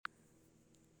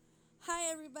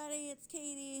everybody, it's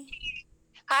Katie.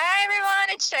 Hi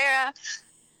everyone, it's Sarah.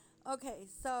 Okay,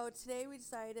 so today we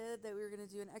decided that we were going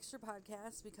to do an extra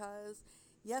podcast because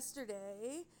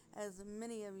yesterday, as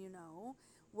many of you know,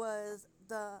 was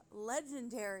the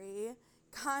legendary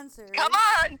concert Come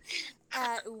on!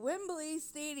 at Wembley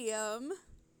Stadium.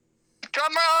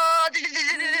 Drum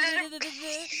roll!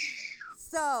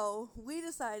 So we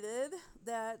decided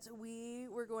that we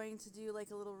were going to do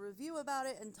like a little review about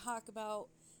it and talk about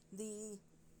the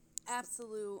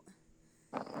absolute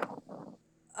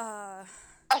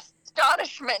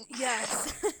Astonishment.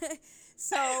 yes.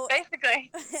 So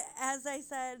Basically. as I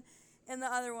said in the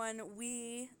other one,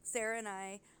 Sarah and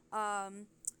I,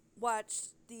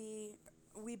 watched we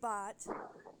bought,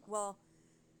 well,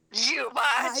 You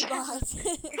I bought. bought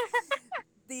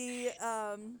the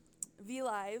V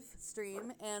Live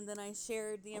stream, and then I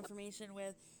shared the information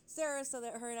with Sarah so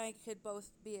that her and I could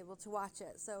both be able to watch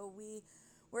it. So we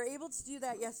were able to do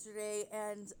that yesterday,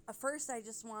 and first I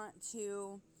just want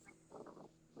to,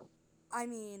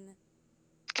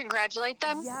 Congratulate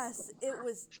them. yes, it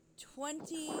was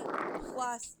 20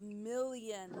 plus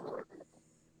million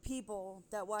people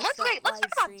that watched Let's that talk live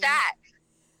stream. about that.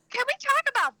 Can we talk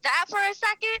about that for a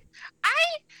second?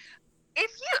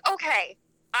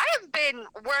 I have been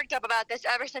worked up about this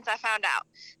ever since I found out.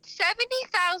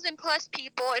 70,000 plus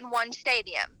people in one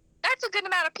stadium. That's a good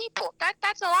amount of people.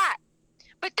 That's a lot.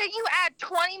 But then you add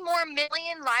 20 more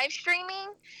million live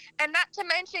streaming, and not to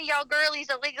mention y'all girlies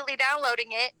illegally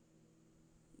downloading it.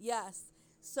 Yes.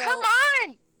 So Come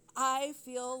on! I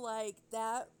feel like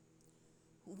that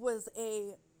was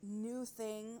a new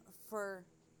thing for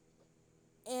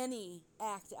any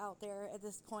act out there at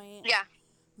this point. Yeah.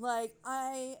 Like,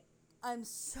 I'm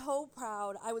so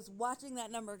proud. I was watching that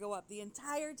number go up the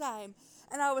entire time,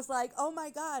 and I was like, oh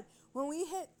my God. When we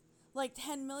hit like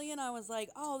 10 million, I was like,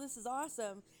 oh, this is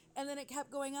awesome. And then it kept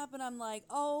going up, and I'm like,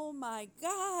 oh my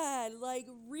God. Like,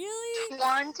 really?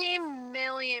 20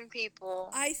 million people.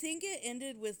 I think it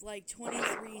ended with like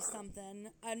 23 something.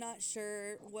 I'm not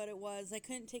sure what it was. I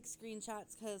couldn't take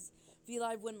screenshots because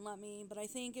VLive wouldn't let me, but I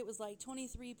think it was like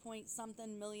 23 point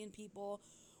something million people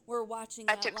were watching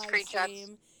that live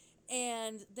stream.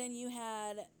 And then you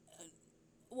had,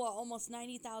 almost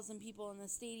 90,000 people in the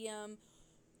stadium.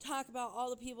 Talk about all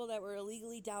the people that were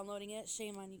illegally downloading it.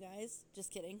 Shame on you guys. Just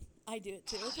kidding. I do it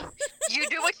too. You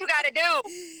do what you gotta do.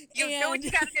 You do what you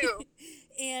gotta do.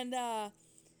 And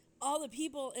all the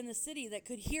people in the city that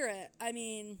could hear it. I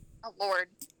mean, oh Lord.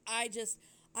 I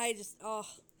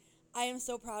am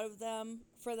so proud of them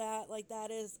for that. Like,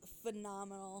 that is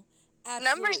phenomenal. Absolutely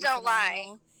Numbers don't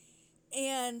phenomenal. lie.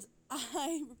 And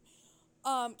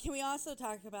can we also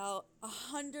talk about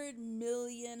 100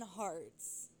 million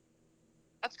hearts?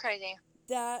 That's crazy.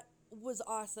 That was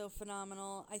also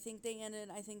phenomenal. I think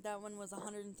that one was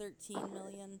 113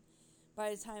 million by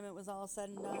the time it was all said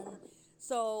and done.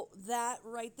 So that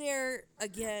right there,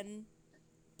 again,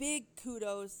 big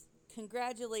kudos.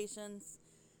 Congratulations.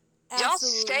 Y'all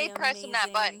Absolutely stay amazing. pressing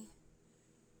that button.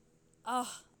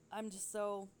 Oh, I'm just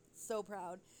so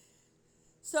proud.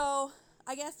 So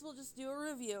I guess we'll just do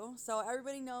a review. So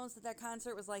everybody knows that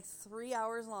concert was like 3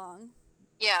 hours long.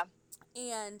 Yeah.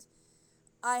 And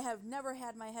I have never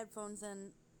had my headphones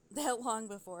in that long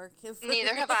before.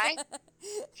 Neither have I.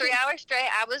 3 hours straight.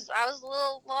 I was a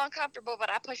little uncomfortable,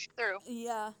 but I pushed through.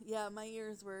 Yeah, my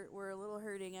ears were a little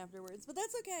hurting afterwards, but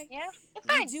that's okay. Yeah, it's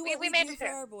fine. We do what we do for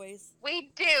our boys. We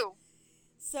do.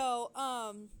 So,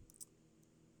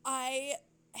 I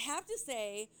have to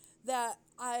say that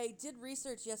I did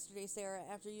research yesterday, Sarah,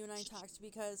 after you and I talked,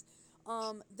 because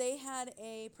they had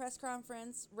a press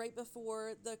conference right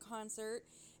before the concert.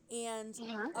 And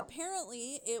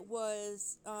apparently it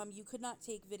was, you could not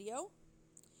take video,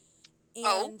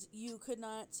 and you could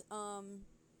not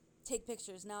take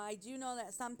pictures. Now, I do know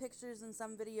that some pictures and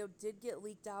some video did get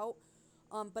leaked out,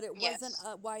 but it wasn't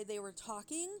why they were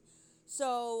talking.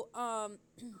 So,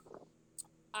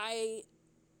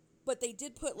 but they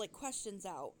did put, like, questions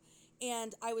out,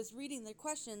 and I was reading the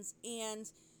questions,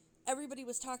 and everybody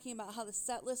was talking about how the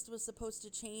set list was supposed to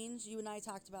change. You and I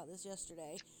talked about this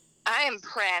yesterday. I'm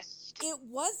impressed. It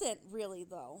wasn't really,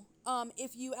 though.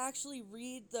 If you actually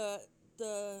read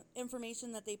the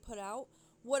information that they put out,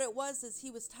 what it was is he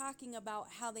was talking about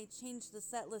how they changed the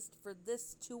set list for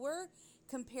this tour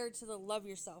compared to the Love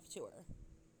Yourself tour.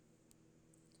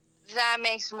 That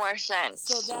makes more sense.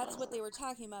 So that's what they were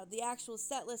talking about. The actual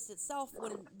set list itself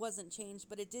wasn't changed,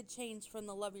 but it did change from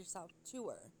the Love Yourself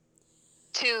tour.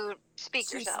 To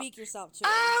Speak Yourself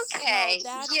tour. Okay. So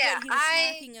that's what he was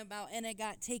talking about, and it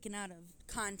got taken out of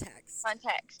context.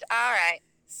 All right.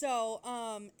 So,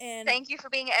 and Thank you for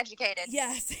being educated.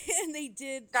 yes, and they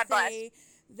did God bless. say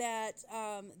that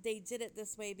they did it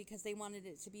this way because they wanted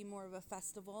it to be more of a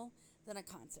festival than a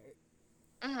concert.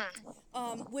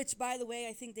 Which, by the way,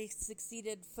 I think they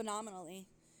succeeded phenomenally.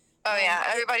 Oh yeah,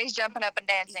 everybody's jumping up and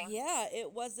dancing. Yeah,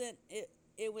 it wasn't.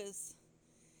 It was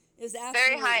absolutely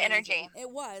Very high amazing. energy. It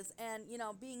was, and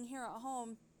being here at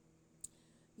home,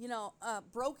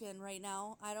 broken right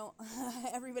now. I don't.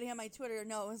 Everybody on my Twitter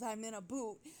knows I'm in a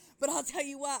boot, but I'll tell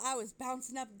you what, I was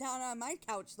bouncing up and down on my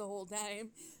couch the whole time.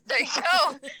 There you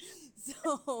go.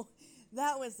 So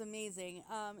that was amazing.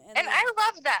 And I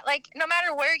love that. Like, no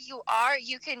matter where you are,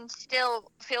 you can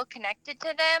still feel connected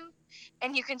to them,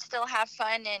 and you can still have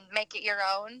fun and make it your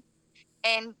own.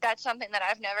 And that's something that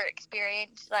I've never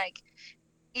experienced. Like,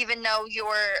 even though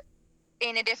you're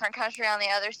in a different country on the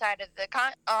other side of the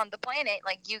planet,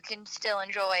 like, you can still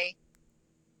enjoy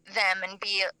them and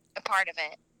be a part of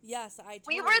it. Yes, I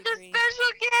totally We were the agree.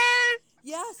 special guests.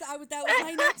 Yes, that was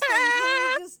my next thing.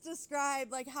 Can you just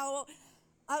describe like how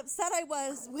upset I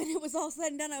was when it was all said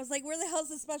and done? I was like, where the hell's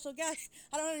the special guest?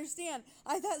 I don't understand.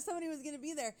 I thought somebody was going to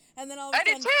be there. And then all of a I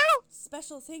sudden, did too.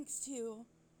 special thanks to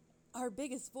our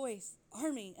biggest voice,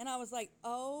 Army. And I was like,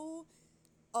 oh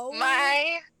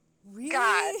My really?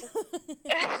 God.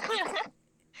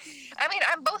 I mean,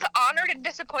 I'm both honored and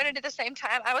disappointed at the same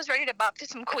time. I was ready to bop to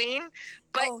some Queen,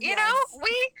 but you know,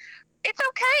 it's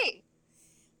okay.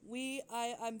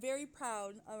 I'm very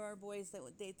proud of our boys that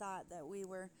they thought that we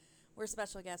were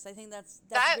special guests. I think that's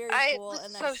very cool,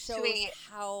 and that shows sweet.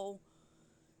 how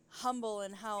humble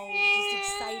and how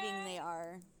just exciting they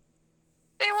are.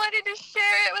 They wanted to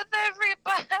share it with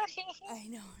everybody. I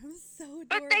know, it was so adorable.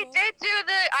 But they did do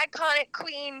the iconic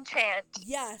Queen chant.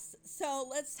 Yes. So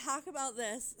let's talk about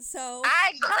this. So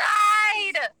I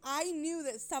cried. I knew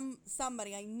that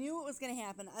somebody. I knew it was going to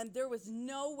happen, and there was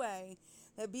no way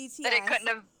that BTS, That it couldn't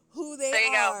have. who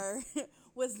they are,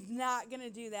 was not going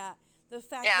to do that. The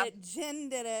fact that Jin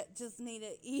did it just made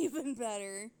it even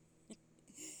better.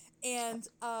 And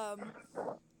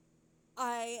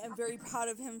I am very proud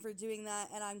of him for doing that,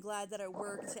 and I'm glad that it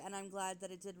worked, and I'm glad that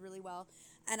it did really well.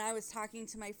 And I was talking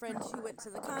to my friend who went to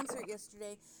the concert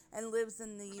yesterday and lives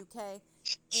in the UK,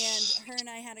 and her and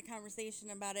I had a conversation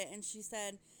about it, and she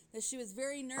said that she was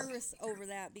very nervous over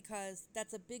that because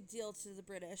that's a big deal to the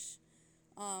British.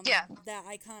 That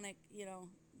iconic,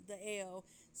 the AO.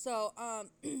 So,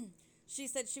 she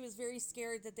said she was very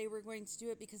scared that they were going to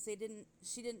do it because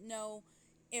she didn't know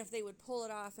if they would pull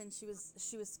it off, and she was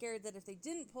scared that if they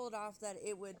didn't pull it off, that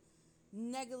it would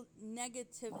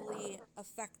negatively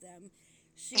affect them.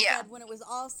 She said when it was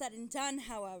all said and done,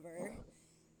 however,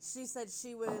 she said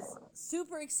she was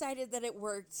super excited that it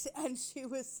worked, and she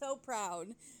was so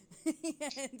proud.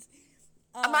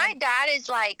 And my dad is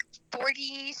like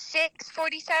 46,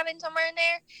 47, somewhere in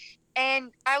there.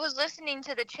 And I was listening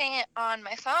to the chant on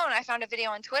my phone. I found a video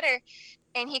on Twitter,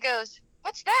 and he goes,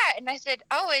 "What's that?" And I said,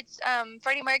 "Oh, it's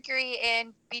Freddie Mercury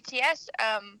and BTS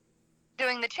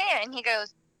doing the chant." And he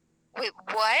goes, "Wait,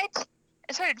 what?"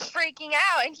 And started freaking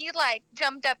out. And he like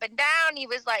jumped up and down. He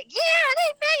was like, "Yeah,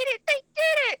 they made it. They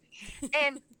did it."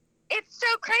 And it's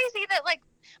so crazy that like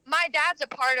my dad's a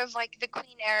part of like the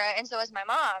Queen era, and so is my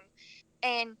mom.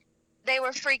 And they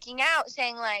were freaking out,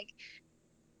 saying like,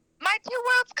 "My two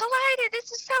worlds collided.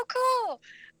 This is so cool."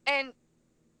 And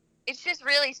it's just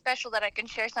really special that I can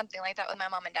share something like that with my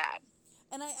mom and dad.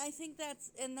 And I think that's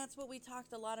what we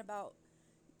talked a lot about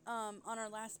on our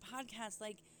last podcast.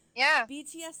 Like,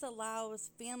 BTS allows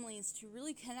families to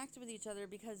really connect with each other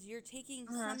because you're taking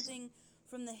something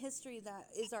from the history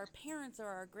that is our parents or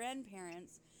our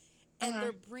grandparents, and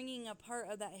they're bringing a part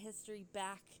of that history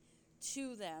back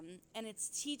to them, and it's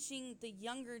teaching the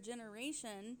younger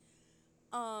generation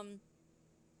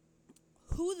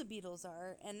who the Beatles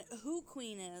are and who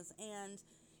Queen is, and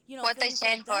what they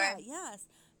stand for. Yes,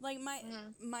 like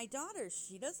my daughter,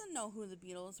 she doesn't know who the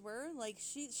Beatles were. Like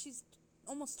she's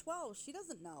almost 12. She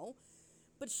doesn't know,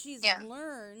 but she's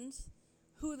learned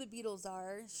who the Beatles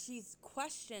are. She's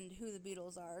questioned who the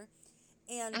Beatles are,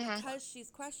 and because she's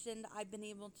questioned, I've been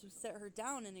able to sit her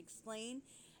down and explain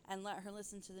and let her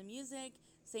listen to the music.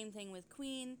 Same thing with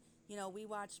Queen. We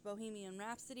watched Bohemian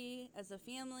Rhapsody as a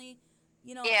family.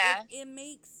 It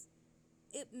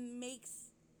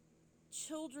makes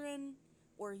children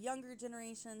or younger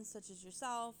generations such as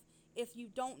yourself, if you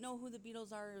don't know who the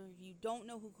Beatles are or if you don't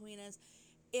know who Queen is,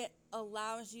 it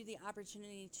allows you the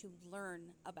opportunity to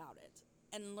learn about it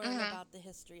and learn about the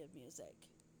history of music.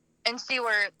 And see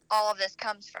where all of this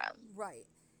comes from. Right.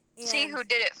 And see who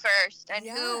did it first and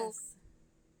who...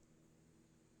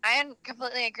 I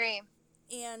completely agree.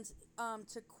 And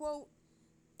to quote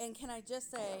And can I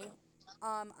just say,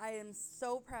 I am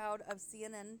so proud of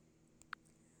CNN.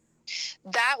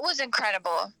 That was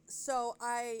incredible. So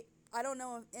I don't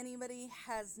know if anybody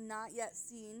has not yet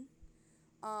seen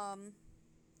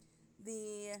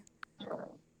the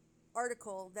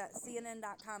article that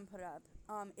CNN.com put up.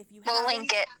 If you We'll haven't,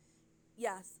 link it.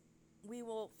 yes, we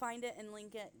will find it and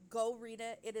link it. Go read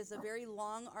it. It is a very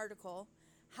long article.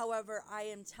 However, I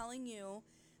am telling you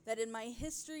that in my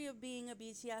history of being a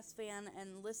BTS fan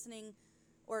and listening,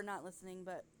 or not listening,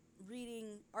 but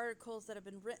reading articles that have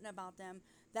been written about them,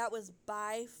 that was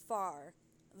by far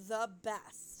the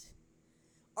best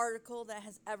article that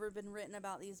has ever been written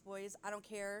about these boys. I don't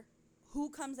care who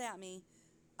comes at me.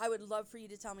 I would love for you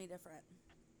to tell me different,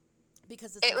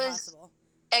 because it's impossible.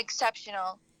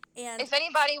 Exceptional. And if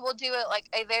anybody will do it like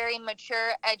a very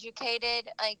mature, educated,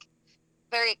 like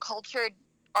very cultured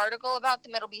article about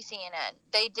them, it'll be CNN.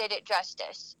 They did it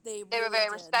justice. They were very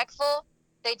respectful.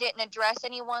 They didn't address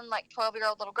anyone like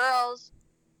 12-year-old little girls.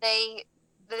 They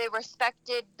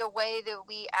respected the way that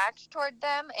we act toward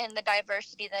them and the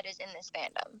diversity that is in this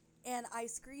fandom. And I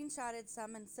screenshotted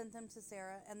some and sent them to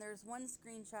Sarah, and there's one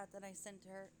screenshot that I sent to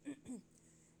her,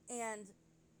 and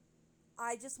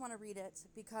I just want to read it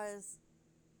because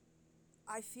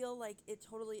I feel like it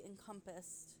totally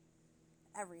encompassed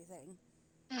everything.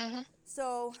 Mm-hmm.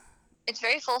 So it's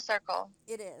very full circle.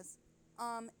 It is.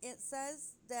 It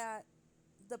says that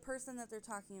the person that they're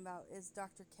talking about is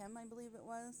Dr. Kim, I believe it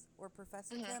was, or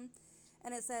Professor Kim.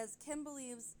 And it says, Kim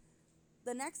believes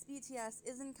the next BTS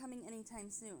isn't coming anytime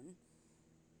soon.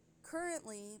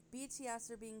 Currently,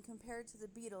 BTS are being compared to the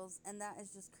Beatles, and that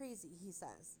is just crazy, he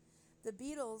says. The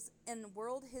Beatles in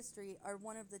world history are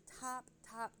one of the top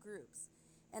groups,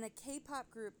 and a K-pop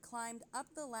group climbed up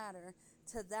the ladder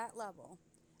to that level.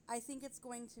 I think it's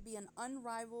going to be an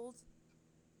unrivaled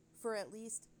for at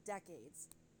least decades.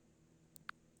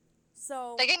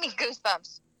 So they gave me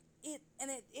goosebumps.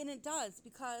 It does,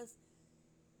 because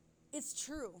it's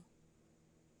true.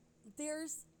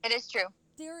 It is true.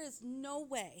 There is no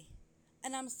way,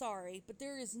 and I'm sorry, but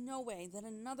there is no way that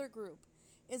another group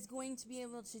is going to be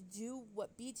able to do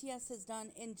what BTS has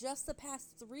done in just the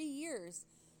past 3 years,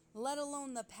 let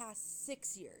alone the past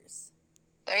 6 years.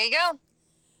 There you go.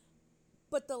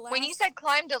 But when you said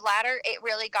climbed a ladder, it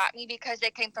really got me, because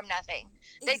they came from nothing.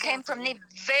 Exactly. They came from the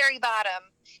very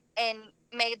bottom and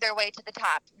made their way to the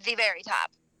top, the very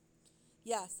top.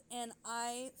 Yes, and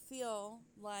I feel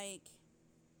like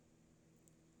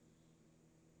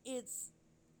it's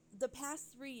the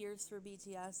past 3 years for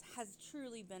BTS has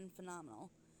truly been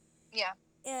phenomenal. Yeah.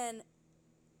 And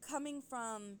coming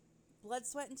from Blood,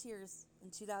 Sweat, and Tears in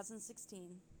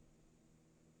 2016,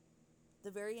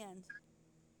 the very end,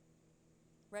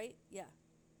 right? Yeah.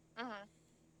 Mm-hmm.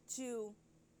 To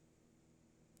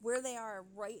where they are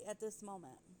right at this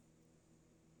moment,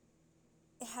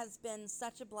 it has been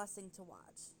such a blessing to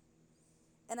watch.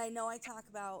 And I know I talk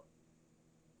about,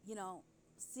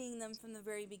 seeing them from the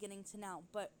very beginning to now,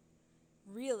 but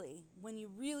really, when you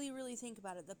really, really think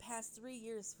about it, the past 3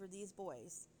 years for these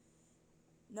boys,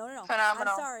 no,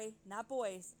 phenomenal. I'm sorry, not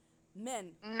boys,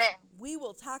 men. We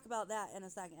will talk about that in a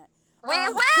second. We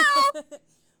will!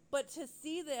 But to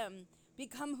see them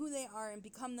become who they are and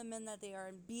become the men that they are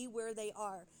and be where they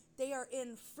are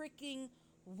in freaking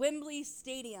Wembley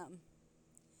Stadium.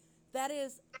 That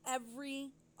is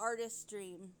every artist's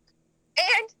dream.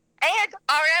 And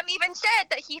RM even said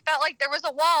that he felt like there was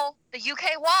a wall, the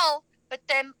UK wall, but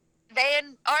then they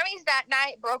and ARMYs that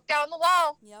night broke down the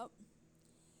wall. Yep.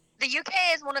 The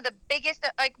UK is one of the biggest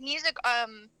music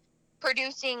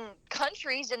producing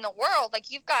countries in the world. Like,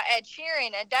 you've got Ed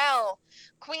Sheeran, Adele,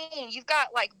 Queen. You've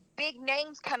got like big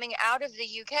names coming out of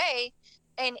the UK,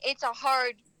 and it's a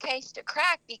hard case to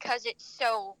crack because it's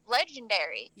so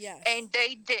legendary. Yes. And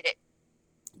they did it.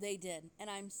 They did, and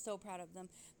I'm so proud of them.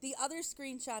 The other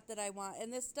screenshot that I want,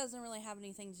 and this doesn't really have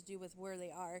anything to do with where they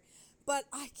are, but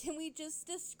can we just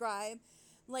describe,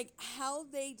 like, how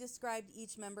they described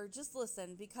each member? Just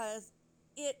listen, because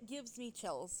it gives me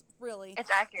chills, really.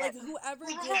 It's accurate. Like, whoever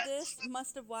did this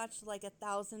must have watched, like,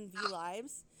 1,000 V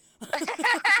Lives.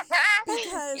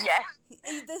 Because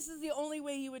this is the only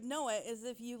way you would know it, is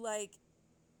if you, like...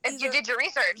 If you did your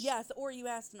research. Yes, or you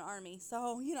asked an ARMY.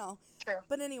 So, True.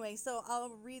 But anyway, so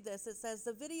I'll read this. It says,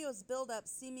 the videos build up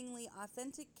seemingly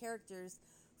authentic characters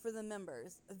for the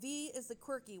members. V is the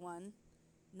quirky one.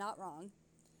 Not wrong.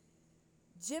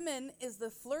 Jimin is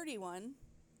the flirty one.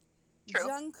 True.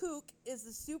 Jungkook is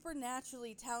the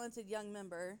supernaturally talented young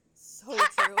member. So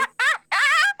true.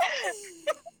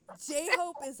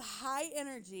 J-Hope is high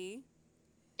energy.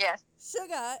 Yes.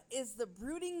 Suga is the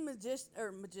brooding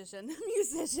musician.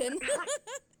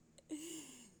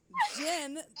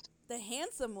 Jin, the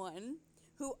handsome one,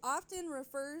 who often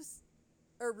refers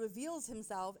or reveals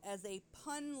himself as a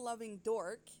pun-loving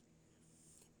dork,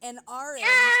 and RM,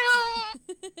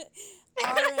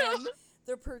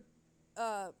 the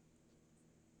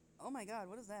oh my god,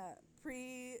 what is that?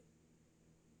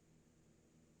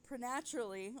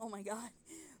 Preternaturally, oh my god,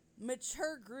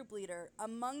 mature group leader.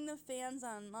 Among the fans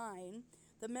online,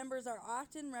 the members are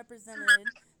often represented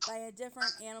by a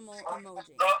different animal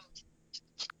emoji.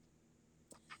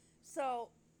 So,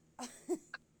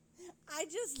 I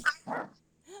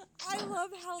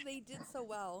love how they did so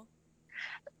well.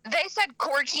 They said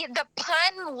Corky, the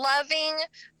pun-loving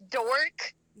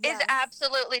dork, Yes. is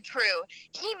absolutely true.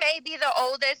 He may be the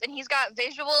oldest and he's got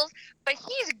visuals, but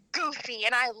he's goofy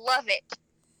and I love it.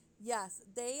 Yes,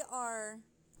 they are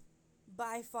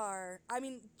by far, I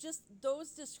mean, just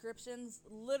those descriptions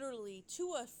literally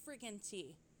to a freaking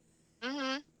T.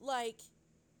 Mm-hmm. Like,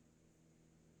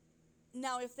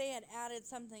 now if they had added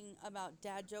something about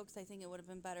dad jokes, I think it would have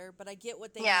been better, but I get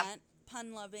what they meant.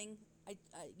 Pun loving. I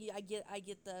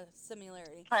get the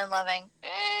similarity. Pun loving.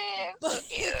 But so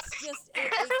cute. it's just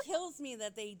it kills me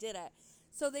that they did it.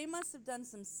 So they must have done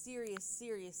some serious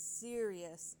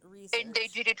research. And they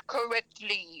did it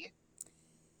correctly.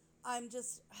 I'm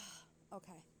just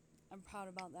okay. I'm proud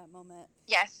about that moment.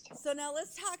 Yes. So now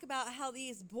let's talk about how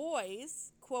these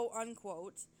boys, quote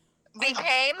unquote,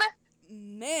 became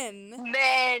men.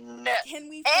 Can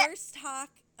we first talk?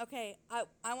 Okay,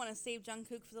 I want to save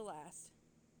Jungkook for the last.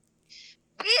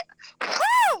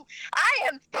 Woo! I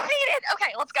am seated.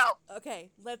 Okay, let's go.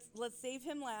 Okay, let's save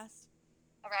him last.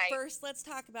 All right. First, let's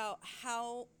talk about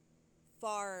how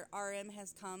far RM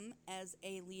has come as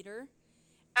a leader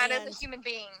and as a human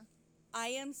being. I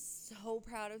am so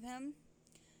proud of him.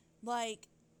 Like,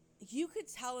 you could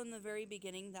tell in the very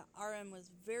beginning that RM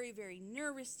was very, very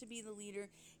nervous to be the leader.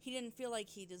 He didn't feel like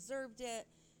he deserved it.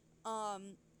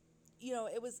 You know,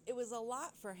 it was a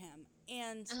lot for him.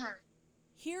 And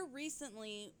here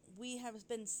recently, we have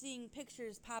been seeing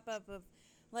pictures pop up of,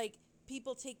 like,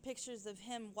 people take pictures of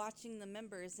him watching the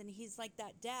members, and he's like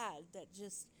that dad that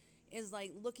just is,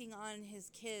 like, looking on his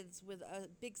kids with a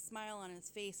big smile on his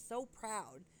face, so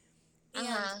proud. And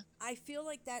I feel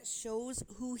like that shows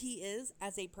who he is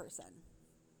as a person.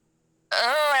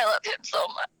 Oh, I love him so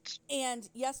much. And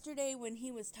yesterday when he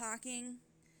was talking,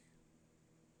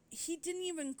 he didn't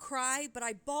even cry, but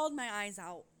I bawled my eyes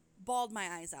out.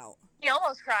 He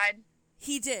almost cried.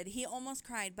 He did. He almost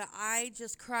cried, but I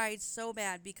just cried so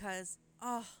bad because,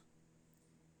 I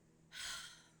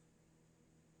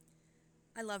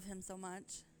love him so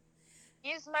much.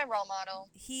 He's my role model.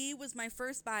 He was my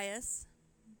first bias.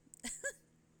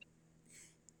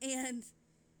 And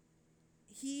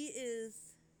he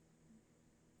is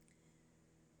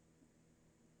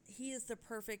the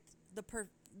perfect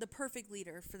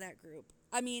leader for that group.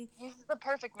 I mean, he's the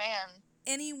perfect man.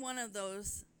 Any one of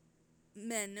those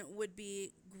men would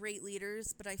be great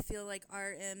leaders, but I feel like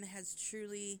RM has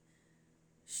truly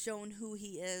shown who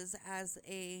he is as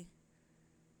a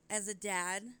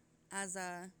dad, as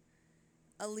a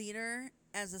leader,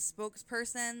 as a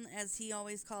spokesperson, as he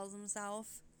always calls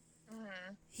himself.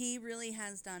 He really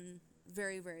has done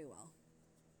very, very well.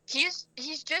 He's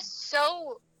just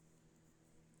so,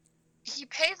 he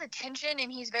pays attention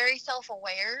and he's very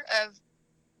self-aware of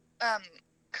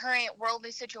current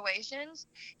worldly situations.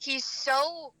 He's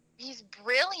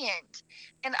brilliant,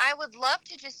 and I would love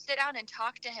to just sit down and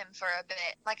talk to him for a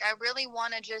bit. Like, I really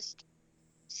want to just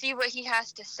see what he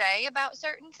has to say about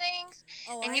certain things.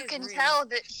 And you can tell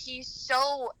that he's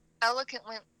so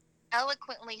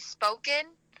eloquently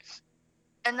spoken,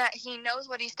 and that he knows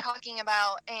what he's talking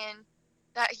about, and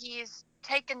that he's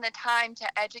taken the time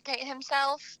to educate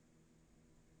himself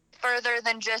further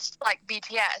than just like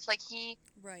BTS. Like he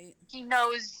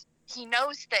knows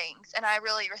things, and I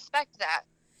really respect that.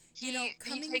 He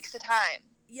takes the time.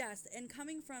 Yes, and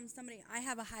coming from somebody, I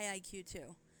have a high IQ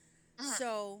too.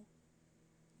 So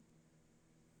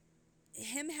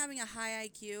him having a high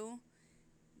IQ,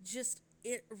 just,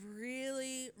 it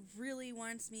really, really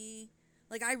wants me,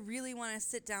 like, I really want to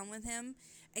sit down with him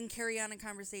and carry on a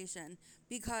conversation,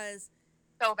 because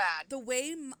so bad. The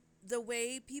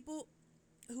way people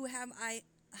who have high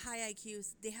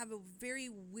IQs, they have a very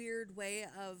weird way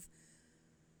of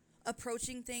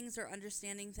approaching things or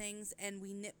understanding things, and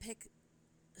we nitpick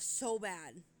so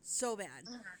bad.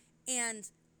 And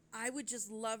I would just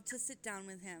love to sit down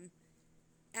with him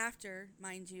after,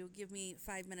 mind you, give me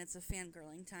 5 minutes of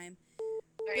fangirling time.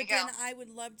 There you go. Then I would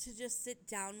love to just sit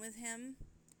down with him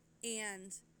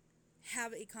and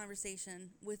have a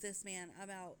conversation with this man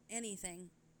about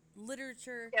anything.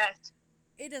 Literature. Yes.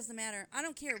 It doesn't matter. I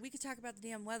don't care. We could talk about the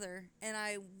damn weather, and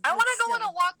I want to go on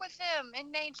a walk with him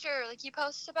in nature, like he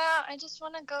posts about. I just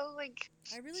want to go, like.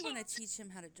 I really want to teach him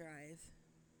how to drive.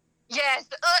 Yes,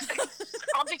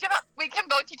 I'll teach him. We can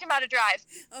both teach him how to drive.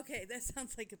 Okay, that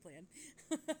sounds like a plan.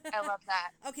 I love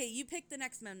that. Okay, you pick the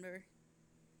next member.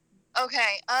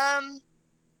 Okay,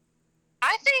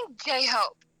 I think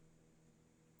J-Hope.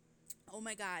 Oh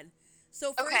my God.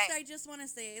 So first, I just want to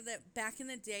say that back in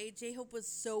the day, J-Hope was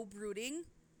so brooding.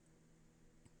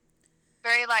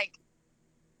 Very, like,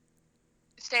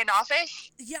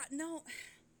 standoffish? Yeah, no.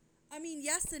 I mean,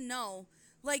 yes and no.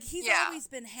 Like, he's always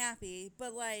been happy,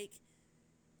 but, like,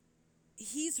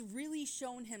 he's really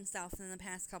shown himself in the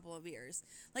past couple of years.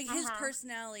 Like, his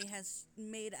personality has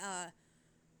made a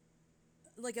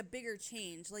bigger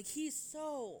change. Like, he's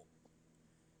so...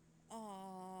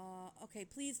 okay,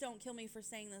 please don't kill me for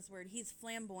saying this word. He's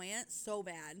flamboyant so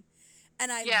bad.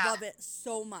 And I love it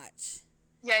so much.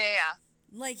 Yeah.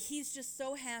 Like, he's just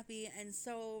so happy and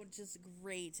so just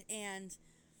great. And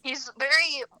he's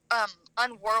very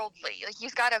unworldly. Like,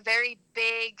 he's got a very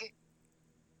big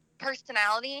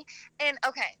personality. And,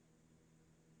 okay,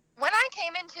 when I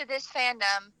came into this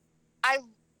fandom, I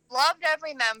loved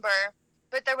every member,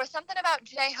 but there was something about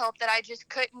J-Hope that I just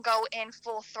couldn't go in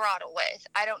full throttle with.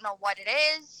 I don't know what it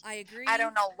is. I agree. I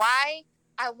don't know why.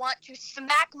 I want to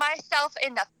smack myself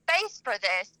in the face for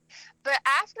this. But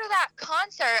after that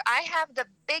concert, I have the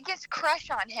biggest crush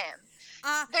on him.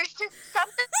 There's just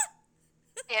something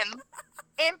him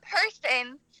in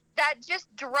person that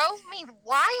just drove me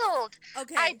wild.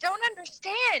 Okay. I don't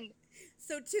understand.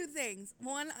 So 2 things.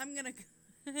 One, I'm gonna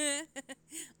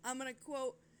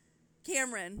quote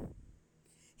Cameron.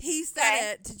 He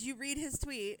said it. Did you read his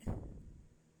tweet?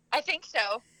 I think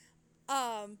so.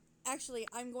 Actually,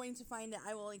 I'm going to find it.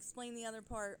 I will explain the other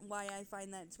part why I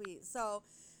find that tweet. So,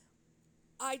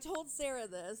 I told Sarah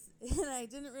this, and I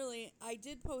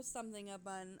did post something up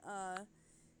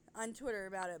on Twitter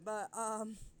about it, but,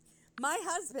 my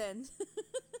husband,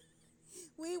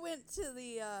 we went to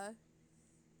the,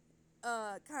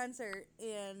 concert,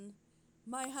 and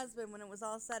my husband, when it was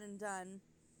all said and done,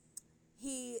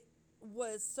 he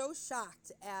was so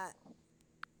shocked at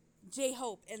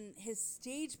J-Hope and his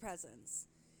stage presence.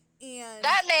 And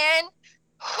that man,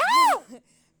 whoo!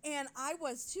 And I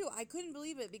was too. I couldn't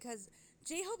believe it because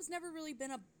J-Hope's never really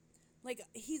been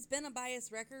he's been a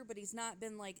biased wrecker, but he's not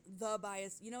been like the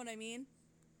bias, you know what I mean?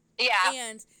 Yeah.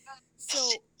 And so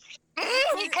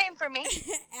he came for me.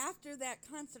 After that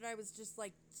concert, I was just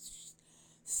like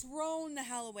thrown the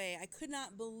hell away. I could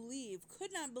not believe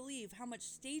how much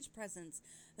stage presence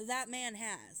that man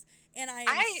has. And I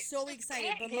am so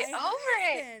excited. But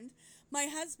my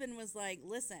husband was like,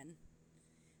 listen,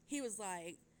 he was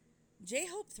like,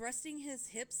 J-Hope thrusting his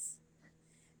hips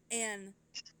and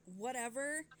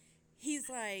whatever, he's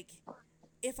like,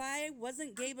 if I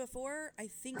wasn't gay before, I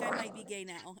think I might be gay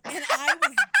now. And I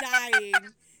was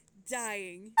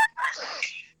dying.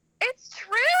 It's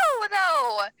true,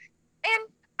 though. And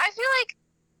I feel like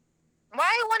why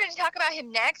I wanted to talk about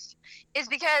him next is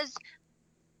because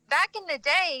back in the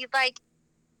day, like,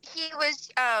 he was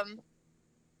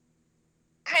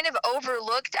kind of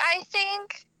overlooked, I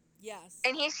think. Yes.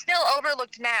 And he's still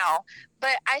overlooked now.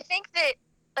 But I think that,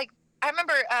 like, I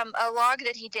remember a log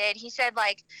that he did. He said,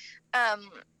 like,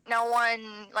 no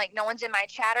one's in my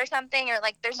chat or something, or,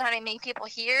 like, there's not many people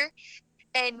here.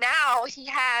 And now he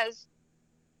has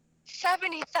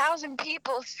 70,000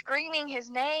 people screaming his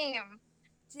name.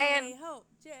 J-Hope,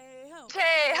 J-Hope,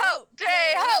 J-Hope,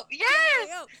 J-Hope, yes!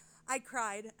 J-Hope. I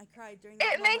cried during that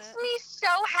moment. It makes me so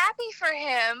happy for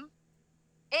him.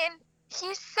 And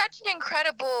he's such an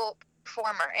incredible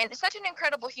performer and such an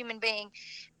incredible human being.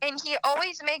 And he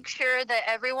always makes sure that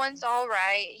everyone's all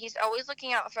right. He's always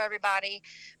looking out for everybody.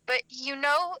 But, you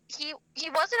know, he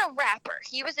wasn't a rapper.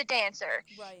 He was a dancer.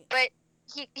 Right. But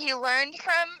he learned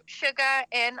from Suga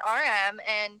and RM,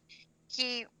 and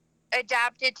he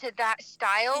adapted to that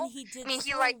style. And he did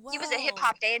he was a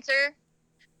hip-hop dancer,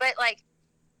 but, like,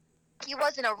 he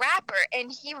wasn't a rapper,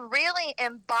 and he really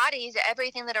embodies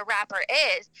everything that a rapper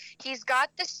is. He's got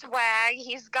the swag,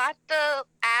 he's got the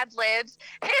ad-libs.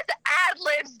 His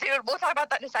ad-libs, dude, we'll talk about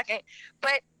that in a second.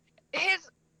 But his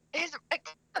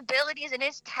abilities and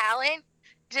his talent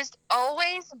just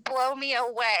always blow me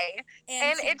away.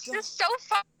 And it's just so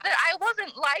fun that I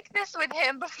wasn't like this with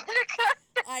him before the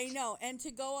concert. I know. And to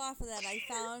go off of that,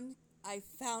 I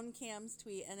found Cam's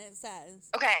tweet, and it says,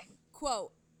 okay,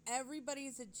 quote,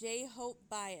 everybody's a J-Hope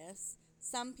bias.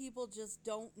 Some people just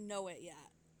don't know it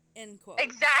yet. End quote.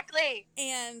 Exactly.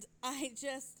 And I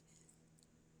just...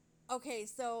 Okay,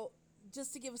 so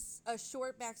just to give a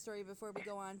short backstory before we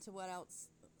go on to what else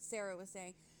Sarah was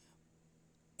saying.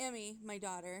 Emmy, my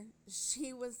daughter,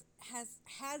 she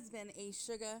has been a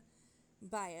sugar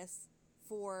bias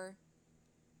for,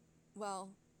 well,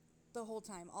 the whole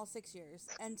time, all 6 years,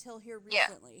 until here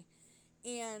recently.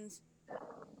 And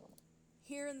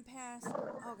here in the past,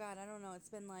 oh God, I don't know, it's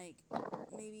been like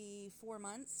maybe 4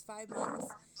 months, 5 months,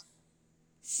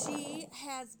 she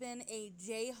has been a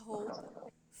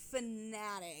J-Hope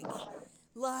fanatic.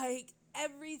 Like,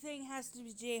 everything has to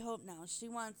be J-Hope now. She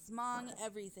wants Mong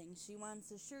everything. She wants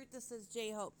a shirt that says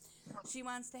J-Hope. She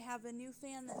wants to have a new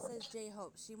fan that says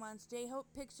J-Hope. She wants J-Hope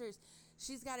pictures.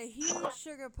 She's got a huge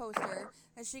sugar poster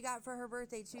that she got for her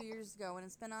birthday 2 years ago, and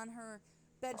it's been on her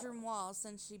bedroom wall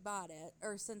since she bought it,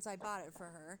 or since I bought it for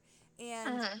her.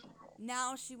 And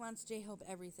now she wants J-Hope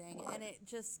everything, and it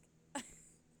just,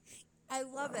 I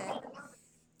love it.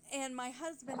 And my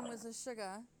husband was a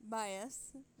sugar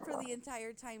bias for the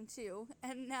entire time, too.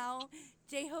 And now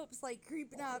J-Hope's, like,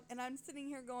 creeping up, and I'm sitting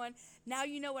here going, now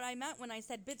you know what I meant when I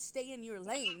said, bitch, stay in your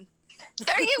lane.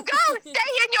 There you go! Stay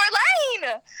in your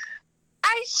lane!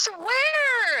 I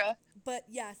swear! But,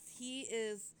 yes, he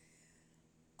is,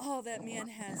 oh, that man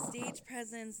has stage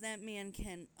presence. That man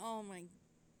can, oh, my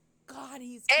God,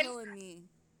 he's killing me.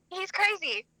 He's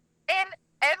crazy. And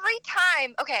every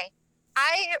time, okay,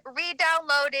 I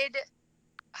re-downloaded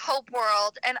Hope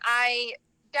World, and I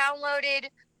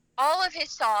downloaded all of his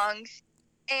songs,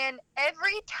 and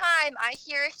every time I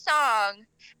hear a song,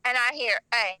 and I hear,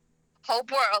 hey, Hope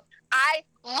World, I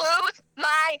lose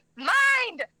my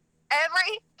mind!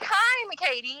 Every time,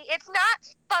 Katie. It's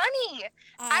not funny.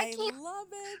 I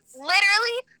love it.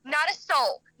 Literally, not a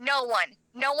soul. No one.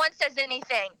 No one says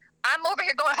anything. I'm over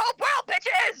here going, Hope World,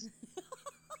 bitches!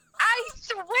 I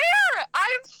swear,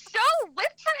 I'm so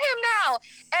whipped for him now.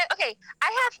 And, okay,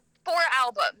 I have 4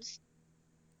 albums.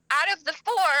 Out of the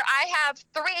 4, I have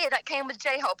 3 that came with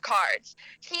J-Hope cards.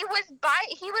 He was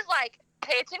like,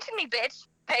 pay attention to me, bitch.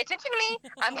 Pay attention to me.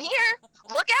 I'm here.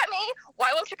 Look at me.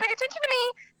 Why won't you pay attention to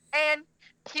me? And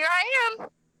here I am.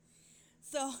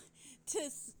 So,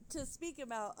 to speak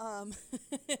about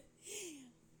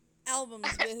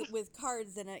albums with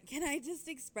cards in it, can I just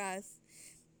express?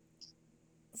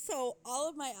 So, all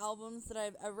of my albums that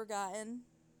I've ever gotten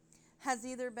has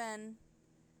either been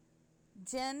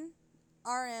Jin,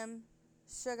 RM,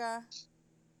 Suga,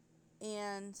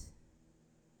 and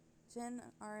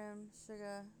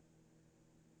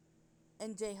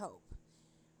J-Hope.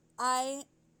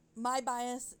 My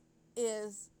bias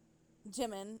is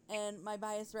Jimin, and my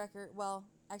bias record, well,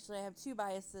 actually I have 2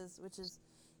 biases, which is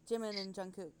Jimin and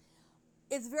Jungkook.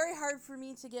 It's very hard for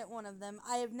me to get one of them.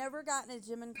 I have never gotten a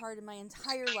Jimin card in my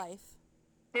entire life.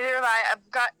 Neither have I. I've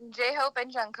gotten J-Hope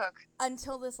and Jungkook.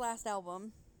 Until this last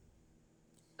album.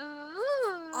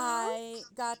 Ooh. I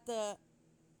bought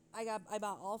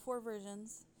all 4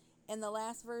 versions, and the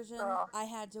last version I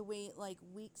had to wait like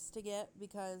weeks to get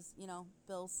because, you know,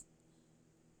 bills.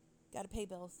 Gotta pay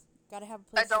bills. Gotta have a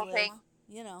place to live.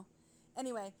 You know.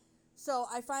 Anyway, so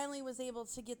I finally was able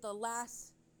to get the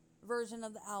last version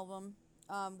of the album,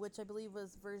 which I believe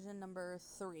was version number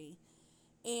 3.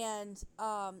 And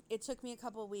it took me a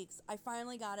couple of weeks. I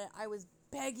finally got it. I was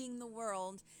begging the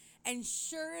world. And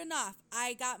sure enough,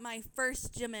 I got my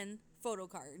first Jimin photo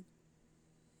card.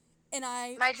 And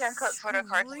my Jungkook photo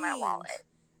card's in my wallet.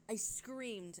 I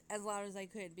screamed as loud as I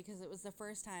could because it was the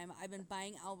first time. I've been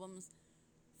buying albums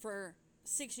for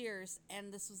 6 years,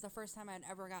 and this was the first time I'd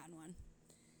ever gotten one.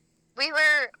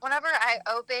 Whenever I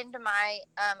opened my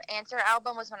Answer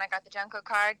album was when I got the Jungkook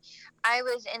card. I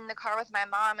was in the car with my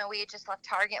mom, and we had just left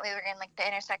Target. We were in like the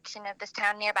intersection of this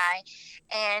town nearby,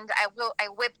 and I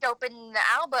whipped open the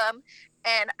album,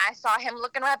 and I saw him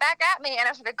looking right back at me, and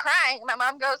I started crying. My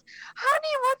mom goes,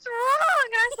 "Honey, what's wrong?"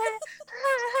 And I said,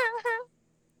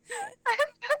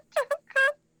 "I'm not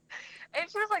Jungkook." And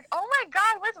she was like, "Oh my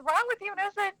God, what's wrong with you?" And I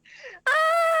said,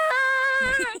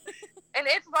 "Ah!" And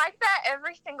it's like that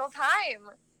every single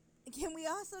time. Can we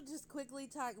also just quickly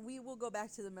talk? We will go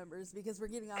back to the members because we're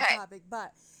getting off Okay. topic.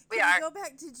 But We go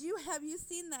back? Have you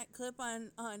seen that clip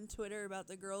on Twitter about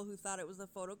the girl who thought it was a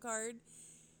photo card?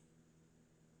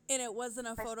 And it wasn't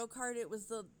a photo card. It was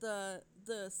the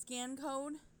scan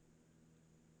code.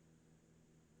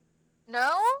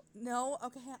 No.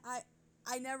 Okay.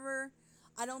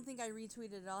 I don't think I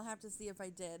retweeted it. I'll have to see if I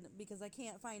did because I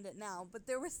can't find it now. But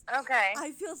there was... Okay.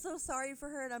 I feel so sorry for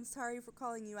her, and I'm sorry for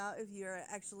calling you out if you're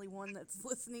actually one that's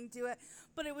listening to it.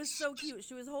 But it was so cute.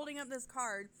 She was holding up this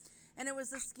card, and it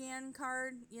was a scan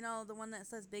card, you know, the one that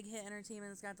says Big Hit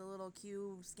Entertainment. It's got the little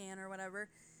Q scan or whatever.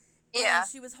 Yeah. And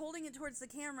she was holding it towards the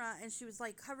camera, and she was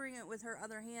like covering it with her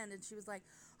other hand, and she was like,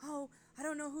 "Oh, I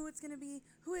don't know who it's gonna be.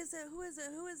 Who is it? Who is it?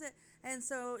 Who is it?" And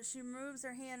so she moves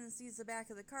her hand and sees the back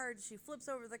of the card. She flips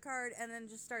over the card and then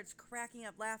just starts cracking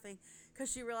up laughing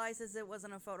because she realizes it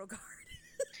wasn't a photo card.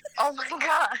 Oh my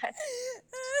god.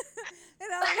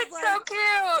 And I was That's like, so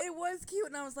cute. it was cute,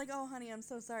 and I was like, "Oh, honey, I'm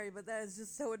so sorry, but that is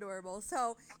just so adorable."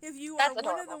 So if you That's are one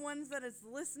of the adorable. ones that is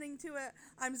listening to it,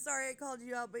 I'm sorry I called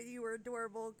you out, but you were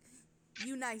adorable.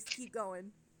 You nice. Keep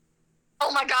going.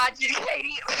 Oh my god,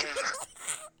 Katie.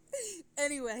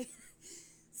 Anyway,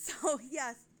 so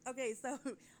yes, okay, so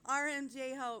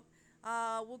RMJ Hope,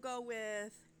 we'll go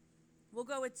with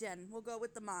Jen. We'll go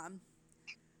with the mom.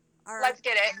 Our Let's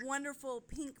get it. wonderful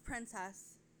pink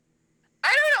princess.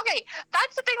 I don't know. Okay,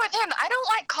 that's the thing with him. I don't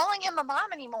like calling him a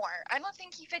mom anymore. I don't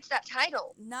think he fits that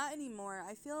title. Not anymore.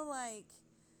 I feel like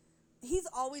he's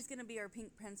always going to be our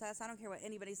pink princess. I don't care what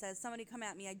anybody says. Somebody come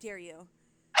at me. I dare you.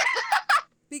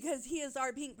 Because he is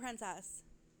our pink princess.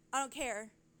 I don't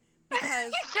care.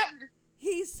 Because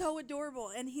he's so adorable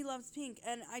and he loves pink.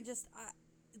 And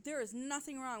there is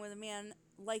nothing wrong with a man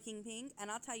liking pink.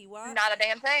 And I'll tell you what. Not a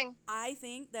damn thing. I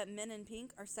think that men in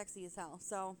pink are sexy as hell.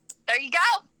 So there you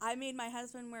go. I made my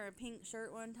husband wear a pink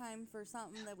shirt one time for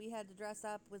something that we had to dress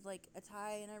up with, like a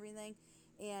tie and everything.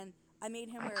 And I made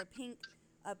him wear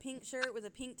a pink shirt with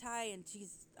a pink tie. And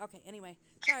geez, okay. Anyway,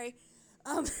 sorry.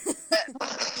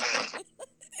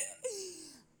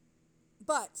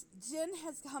 But Jin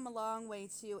has come a long way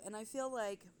too, and I feel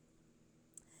like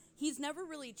he's never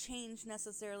really changed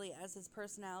necessarily as his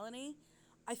personality.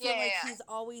 I feel like he's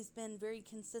always been very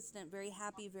consistent, very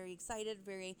happy, very excited,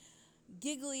 very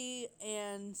giggly,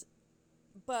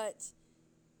 but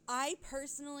I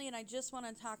personally, and I just want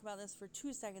to talk about this for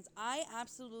 2 seconds, I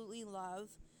absolutely love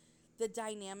the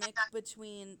dynamic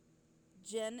between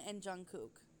Jin and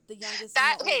Jungkook. The youngest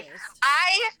and the oldest.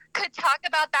 I could talk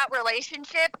about that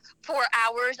relationship for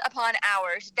hours upon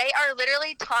hours. They are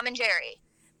literally Tom and Jerry.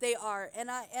 They are, and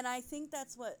I think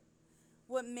that's what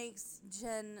makes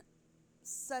Jin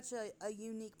such a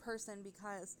unique person,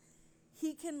 because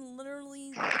he can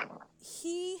literally,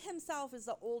 he himself is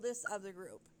the oldest of the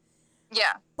group.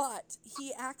 Yeah. But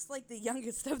he acts like the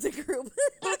youngest of the group.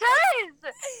 He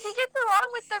does. He gets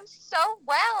along with them so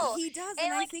well. He does,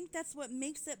 and I think that's what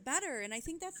makes it better. And I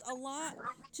think that's a lot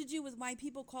to do with why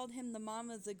people called him the mom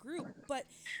of the group. But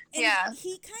he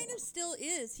kind of still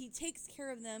is. He takes care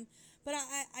of them. But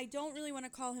I don't really want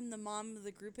to call him the mom of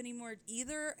the group anymore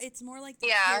either. It's more like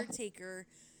the caretaker.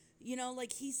 You know,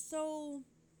 like he's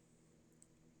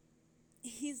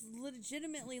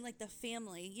legitimately like the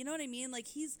family. You know what I mean? Like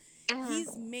he's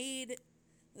made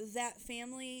that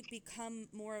family become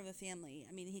more of a family.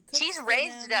 I mean, he's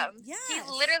raised them. Yeah. He's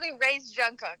literally raised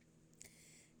Jungkook.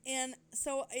 And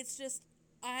so it's just,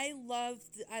 I love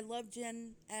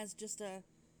Jin as just a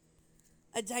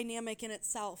dynamic in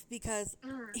itself, because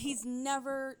he's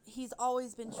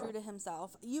always been true to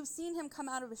himself. You've seen him come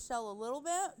out of his shell a little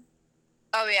bit.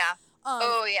 Oh yeah.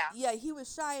 Yeah, he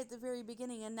was shy at the very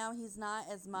beginning, and now he's not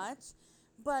as much.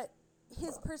 But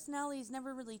his personality's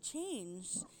never really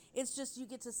changed. It's just you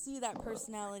get to see that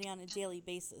personality on a daily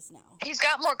basis now. He's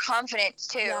got more confidence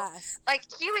too. Yes. Like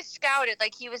he was scouted.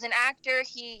 Like he was an actor.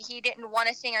 He didn't want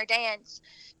to sing or dance,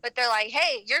 but they're like,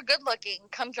 "Hey, you're good looking.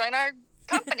 Come join our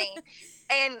company."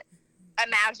 And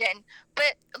imagine,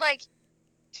 but like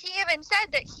he even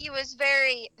said that he was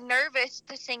very nervous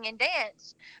to sing and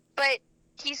dance, but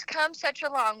he's come such a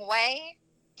long way.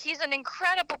 He's an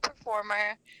incredible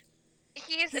performer.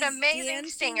 He's an amazing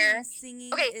singer. And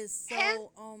singing is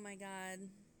so, oh my God.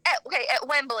 At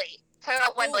Wembley. Talk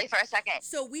about Wembley for a second.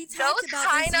 So we talked about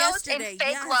high this notes yesterday. And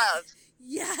fake love.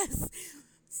 Yes.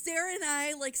 Sarah and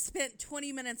I spent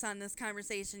 20 minutes on this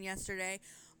conversation yesterday.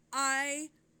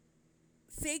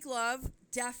 Fake love,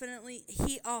 definitely.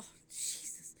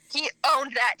 Jesus. He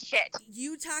owned that shit.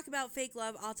 You talk about fake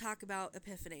love, I'll talk about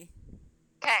Epiphany.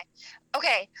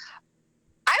 Okay.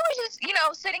 I was just,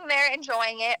 sitting there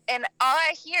enjoying it, and all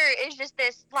I hear is just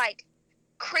this,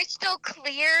 crystal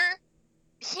clear.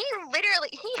 He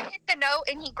hit the note,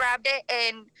 and he grabbed it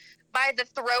and by the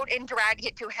throat and dragged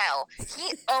it to hell.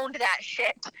 He owned that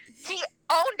shit. He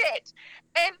owned it.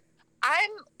 And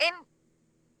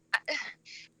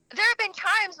there have been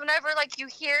times whenever, you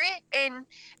hear it, and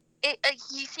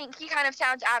he kind of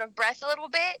sounds out of breath a little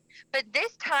bit, but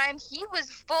this time he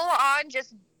was full on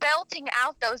just belting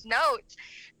out those notes.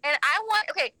 And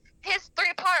his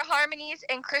 3-part harmonies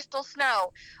in Crystal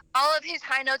Snow, all of his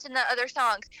high notes in the other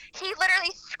songs, he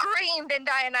literally screamed in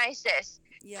Dionysus.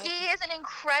 Yep. He is an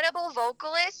incredible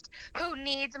vocalist who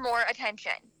needs more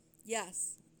attention.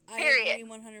 Yes, agree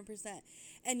 100%.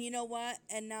 And you know what?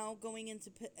 And now going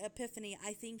into Epiphany,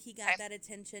 I think he got that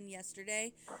attention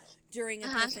yesterday during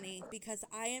Epiphany, because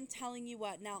I am telling you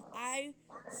what. Now, I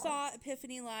saw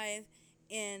Epiphany live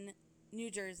in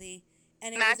New Jersey,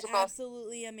 and it was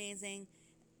absolutely amazing.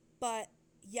 But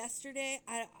yesterday,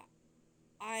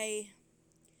 I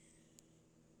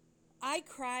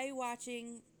cry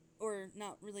watching, or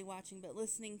not really watching, but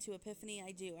listening to Epiphany.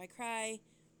 I do. I cry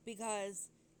because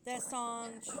that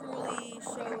song truly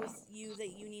shows you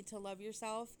that you need to love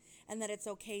yourself, and that it's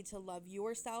okay to love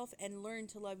yourself and learn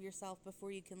to love yourself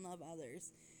before you can love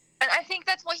others. And I think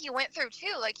that's what he went through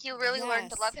too. Like, he really learned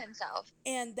to love himself.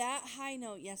 And that high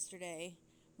note yesterday,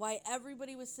 why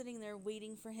everybody was sitting there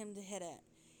waiting for him to hit it.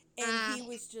 And he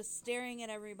was just staring at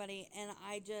everybody. And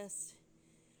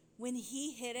when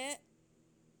he hit it,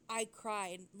 I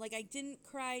cried. Like, I didn't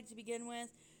cry to begin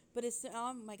with, but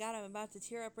oh my God, I'm about to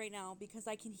tear up right now because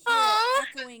I can hear it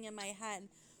echoing in my head.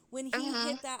 When he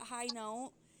hit that high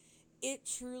note, it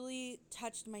truly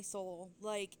touched my soul.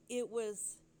 Like, it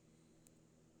was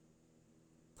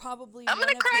probably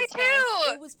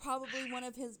it was probably one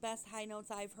of his best high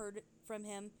notes I've heard from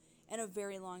him in a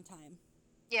very long time.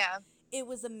 Yeah. It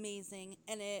was amazing,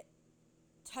 and it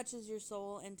touches your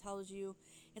soul and tells you,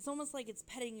 it's almost like it's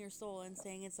petting your soul and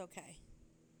saying it's okay.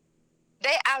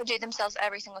 They outdo themselves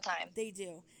every single time. They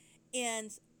do.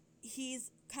 And he's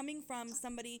coming from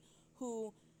somebody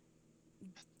who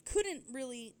couldn't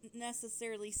really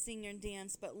necessarily sing and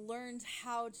dance, but learned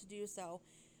how to do so.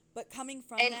 But coming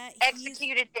from that,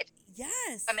 executed it.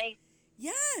 Yes. Amazing.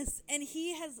 Yes. And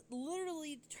he has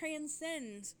literally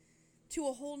transcended to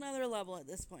a whole nother level at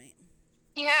this point.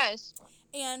 He has.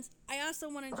 And I also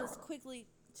want to just quickly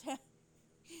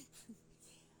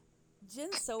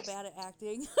Jen's so bad at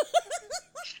acting.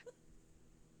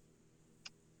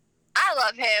 I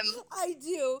love him. I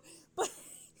do, but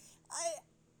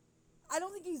I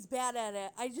don't think he's bad at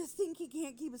it. I just think he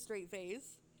can't keep a straight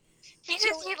face. He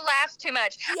laughs too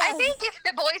much. Yes. I think if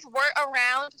the boys weren't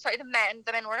around, the men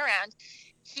weren't around,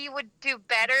 he would do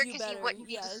better because he wouldn't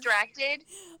be distracted.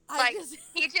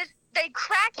 They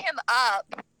crack him up.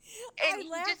 And I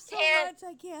laugh so much,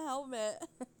 I can't help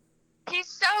it. He's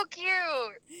so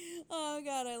cute. Oh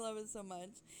God, I love it so much.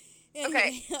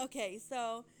 Anyway, okay,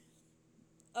 so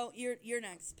you're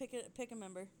next. Pick a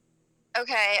member.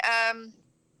 Okay, I'm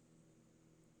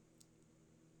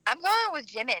going with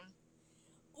Jimin.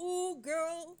 Ooh,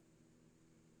 girl.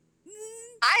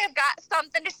 I have got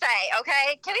something to say,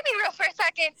 okay? Can we be real for a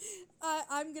second?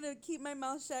 I'm going to keep my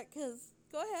mouth shut because...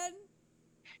 Go ahead.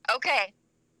 Okay.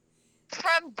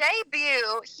 From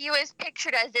debut, he was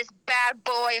pictured as this bad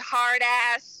boy,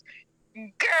 hard-ass,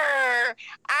 grr,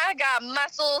 I got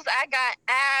muscles, I got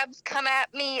abs, come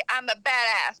at me, I'm a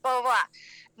badass, blah, blah, blah.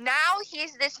 Now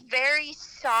he's this very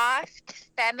soft,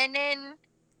 feminine,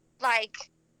 like...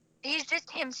 He's just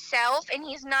himself, and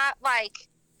he's not, like,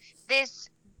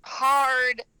 this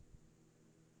hard,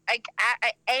 like,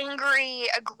 angry,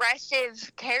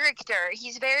 aggressive character.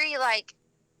 He's very, like,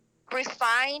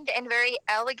 refined and very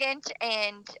elegant,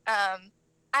 and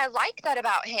I like that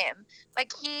about him.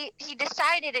 Like, he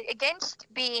decided against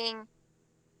being,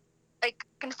 like,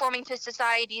 conforming to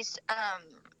society's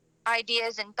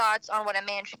ideas and thoughts on what a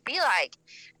man should be like.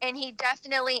 And he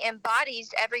definitely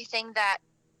embodies everything that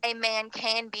a man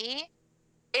can be.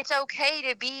 It's okay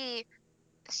to be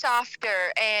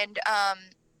softer and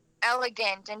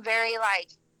elegant and very, like,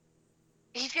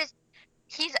 he's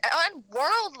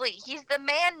unworldly. He's the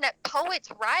man that poets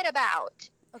write about.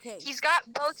 Okay. He's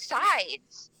got both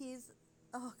sides.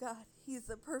 Oh God, he's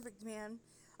the perfect man.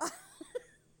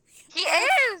 He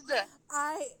is!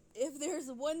 If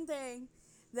there's one thing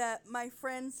that my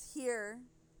friends here,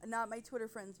 not my Twitter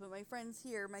friends, but my friends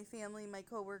here, my family, my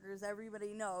coworkers,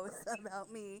 everybody knows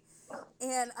about me.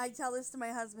 And I tell this to my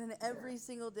husband every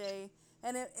single day,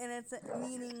 and it's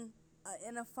meaning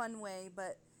in a fun way,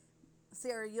 but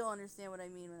Sarah, you'll understand what I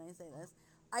mean when I say this.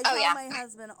 I tell my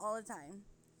husband all the time,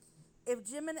 if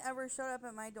Jimin ever showed up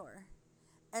at my door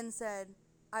and said,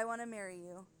 I want to marry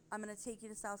you, I'm going to take you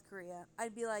to South Korea,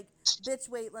 I'd be like, bitch,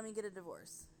 wait, let me get a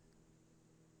divorce.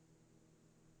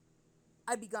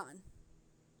 I'd be gone.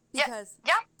 Because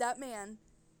that man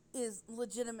is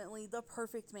legitimately the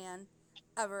perfect man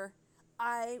ever.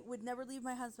 I would never leave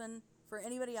my husband for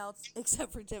anybody else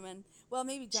except for Jimin. Well,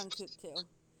 maybe Jungkook too.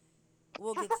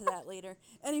 We'll get to that later.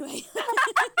 Anyway.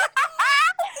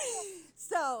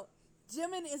 So,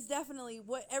 Jimin is definitely,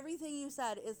 everything you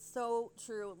said is so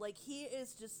true. Like, he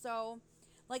is just so,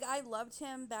 like, I loved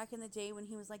him back in the day when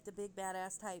he was, like, the big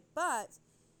badass type. But,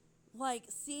 like,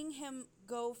 seeing him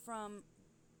go from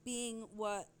being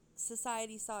what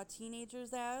society saw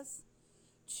teenagers as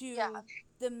to Yeah.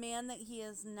 the man that he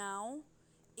is now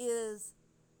is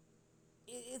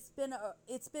it's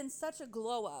been such a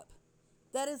glow up.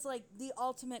 That is like the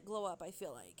ultimate glow up, I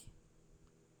feel like.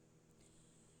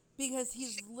 Because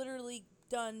he's literally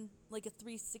done like a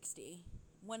 360,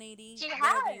 180, He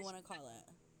whatever you has. want to call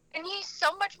it. And he's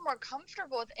so much more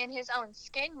comfortable in his own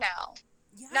skin now.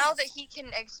 Yes. Now that he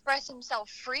can express himself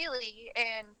freely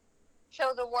and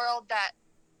show the world that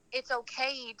it's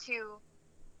okay to...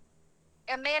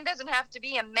 A man doesn't have to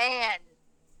be a man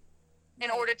in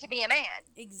Right. order to be a man.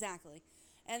 Exactly.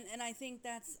 And I think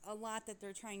that's a lot that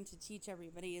they're trying to teach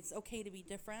everybody. It's okay to be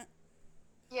different.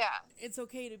 Yeah. It's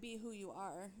okay to be who you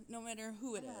are, no matter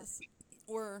who it is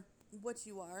or what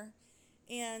you are.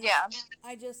 And Yeah.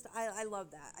 I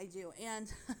love that. I do.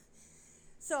 And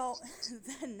so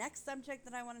the next subject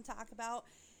that I want to talk about,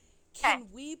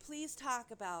 can we please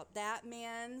talk about that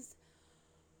man's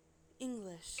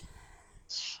English?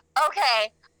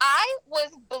 Okay. I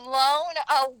was blown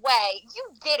away.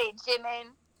 You did it, Jimin.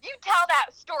 You tell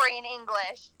that story in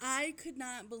English. I could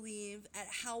not believe at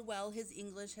how well his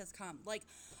English has come. Like,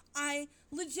 I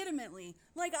legitimately,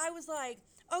 like, I was like,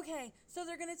 okay, so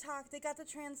they're going to talk. They got the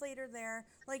translator there.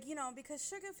 Like, you know, because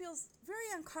Suga feels very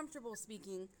uncomfortable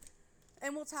speaking.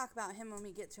 And we'll talk about him when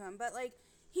we get to him. But, like,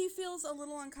 he feels a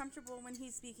little uncomfortable when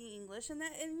he's speaking English. And,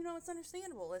 you know, it's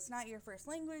understandable. It's not your first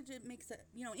language. It makes it,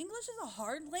 you know, English is a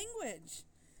hard language.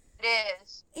 It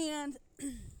is. And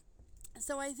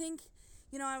so I think,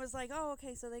 you know, I was like, oh,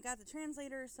 okay, so they got the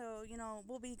translator, so, you know,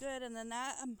 we'll be good. And then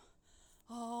that,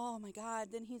 oh, my God.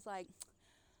 Then he's like,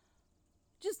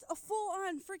 just a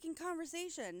full-on freaking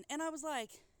conversation. And I was like,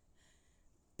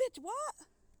 bitch, what?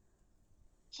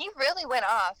 He really went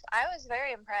off. I was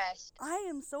very impressed. I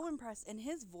am so impressed. And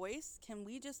his voice, can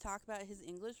we just talk about his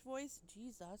English voice?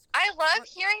 Jesus. I love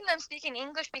hearing them speak in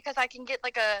English because I can get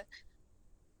like I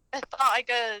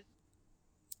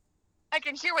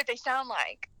can hear what they sound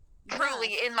like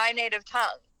truly in my native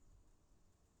tongue.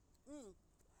 And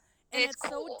it's it's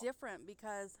so cool. different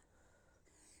because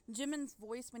Jimin's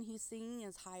voice when he's singing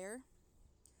is higher.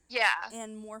 Yeah.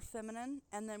 And more feminine,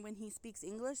 and then when he speaks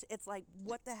English, it's like,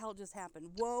 what the hell just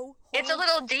happened? Whoa. It's a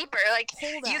little deeper. Like,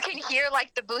 hold you up. can hear,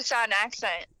 like, the Busan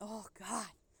accent. Oh, God.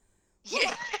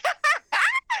 Yeah.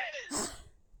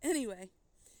 Anyway.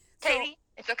 Katie,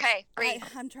 it's okay. Breathe.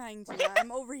 I'm trying to.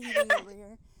 I'm overheating over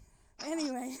here.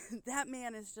 Anyway, that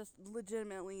man is just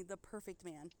legitimately the perfect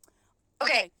man.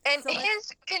 Okay, and so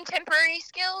his contemporary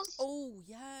skills, oh,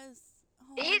 yes.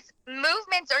 Oh. his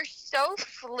movements are so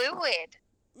fluid.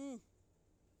 He's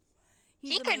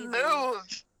He can amazing.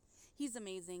 move. He's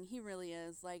amazing. He really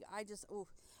is. Like, I just, oh,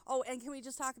 and can we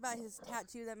just talk about his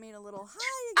tattoo that made a little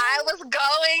hi again? I was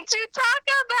going to talk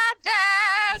about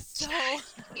that. So,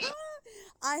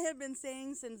 I have been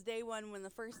saying since day one, when the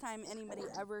first time anybody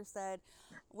ever said,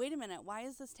 wait a minute, why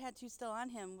is this tattoo still on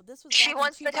him? This was She back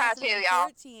wants in the tattoo, y'all.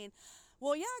 2013.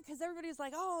 Well, yeah, because everybody's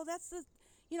like, oh, that's the,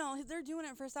 you know, they're doing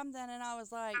it for something. And I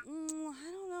was like,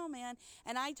 I don't know, man.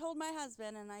 And I told my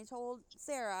husband, and I told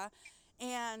Sarah,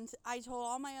 and I told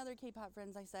all my other K-pop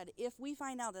friends, I said, if we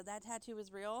find out that that tattoo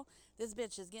is real, this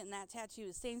bitch is getting that tattoo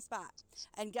the same spot.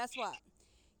 And guess what?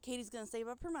 Katie's going to save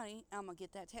up her money, and I'm going to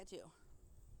get that tattoo.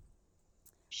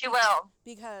 She will.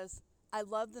 Because I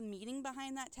love the meaning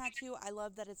behind that tattoo. I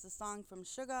love that it's a song from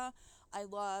Suga. I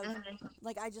love,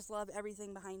 like, I just love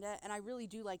everything behind it. And I really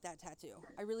do like that tattoo.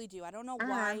 I really do. I don't know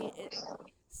why it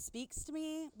speaks to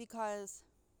me, because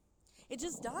it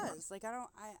just does. Like, I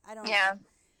don't Yeah. know.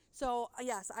 So,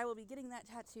 yes, I will be getting that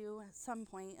tattoo at some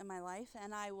point in my life,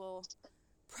 and I will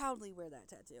proudly wear that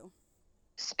tattoo.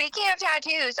 Speaking of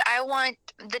tattoos, I want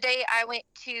the day I went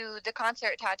to the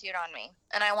concert tattooed on me.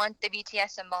 And I want the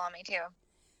BTS symbol on me, too.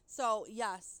 So,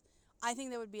 yes, I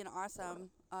think that would be an awesome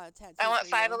tattoo. I want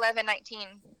for you.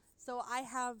 5'11", So I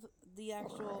have the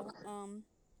actual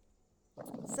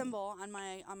symbol on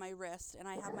my wrist, and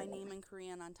I have my name in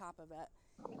Korean on top of it,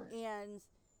 and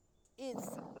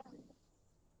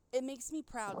it makes me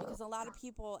proud because a lot of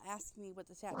people ask me what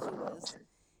the tattoo is,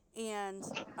 and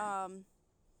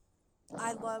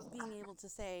I love being able to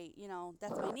say, you know,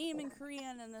 that's my name in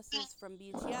Korean, and this is from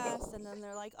BTS, and then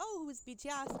they're like, oh, who's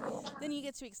BTS? Then you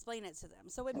get to explain it to them.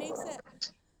 So it makes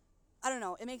it, I don't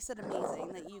know, it makes it amazing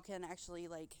that you can actually,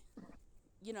 like,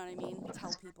 you know what I mean,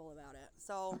 tell people about it.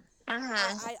 So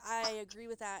I agree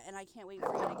with that, and I can't wait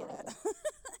for you to get it.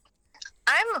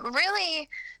 I'm really,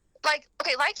 like,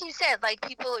 okay, like you said, like,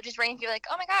 people just randomly be like,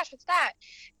 oh my gosh, what's that?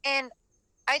 And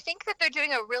I think that they're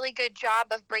doing a really good job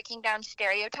of breaking down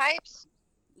stereotypes.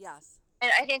 Yes.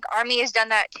 And I think ARMY has done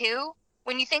that too.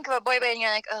 When you think of a boy band,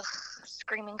 you're like, ugh,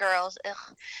 screaming girls.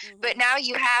 Ugh. But Mhm. now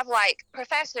you have like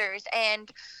professors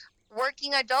and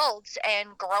working adults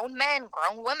and grown men,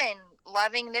 grown women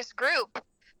loving this group,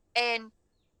 and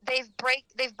they've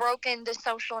broken the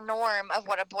social norm of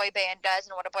what a boy band does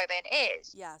and what a boy band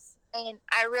is. Yes. And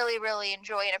I really, really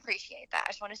enjoy and appreciate that.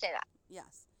 I just want to say that.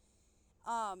 Yes.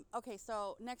 Okay,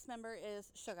 so next member is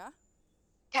Suga.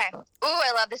 Okay. Ooh,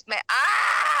 I love this man.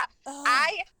 Ah! Ugh.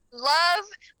 I love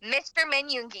Mr. Min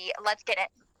Yoongi. Let's get it.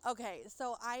 Okay,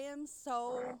 so I am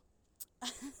so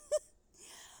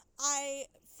I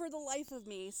for the life of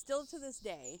me, still to this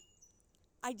day,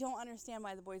 I don't understand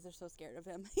why the boys are so scared of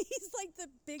him. He's like the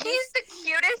biggest. He's the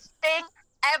cutest thing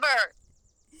ever.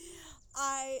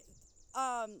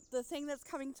 The thing that's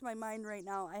coming to my mind right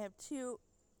now, I have two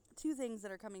things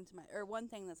that are coming to my, or one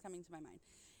thing that's coming to my mind,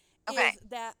 Okay. is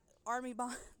that army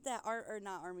bomb, or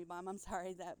not army bomb, I'm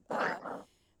sorry, that,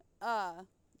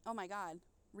 oh my god,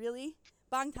 really?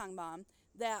 Bangtan bomb,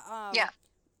 that, Yeah.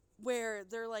 where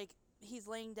they're like, he's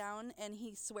laying down and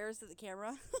he swears at the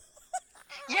camera.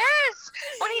 Yes.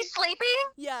 When he's sleeping.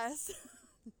 Yes.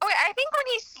 Okay, I think when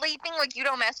he's sleeping, like, you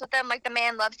don't mess with him. Like, the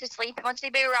man loves to sleep. He wants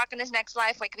to be rocking his next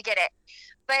life. Like, we get it.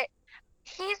 But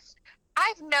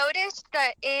I've noticed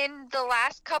that in the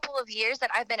last couple of years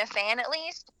that I've been a fan, at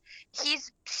least,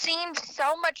 he's seemed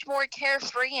so much more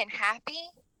carefree and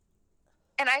happy.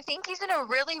 And I think he's in a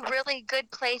really, really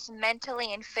good place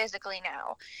mentally and physically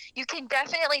now. You can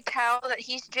definitely tell that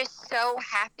he's just so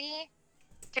happy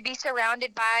to be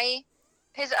surrounded by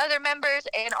his other members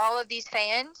and all of these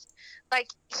fans. Like,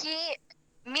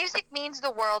 music means the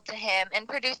world to him, and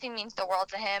producing means the world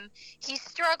to him. He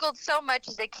struggled so much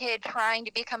as a kid trying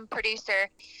to become a producer.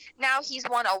 Now he's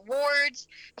won awards.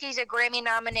 He's a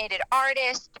Grammy-nominated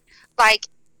artist. Like,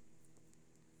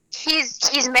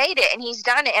 he's made it, and he's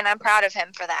done it, and I'm proud of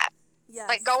him for that. Yes.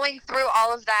 Like, going through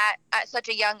all of that at such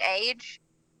a young age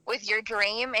with your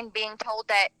dream and being told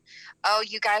that, oh,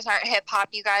 you guys aren't hip-hop,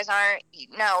 you guys aren't,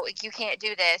 no, you can't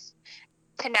do this,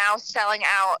 to now selling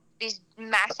out these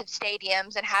massive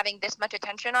stadiums and having this much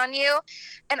attention on you.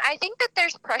 And I think that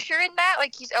there's pressure in that.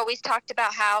 Like, he's always talked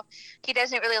about how he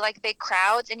doesn't really like big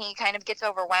crowds and he kind of gets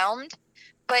overwhelmed.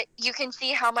 But you can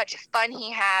see how much fun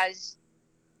he has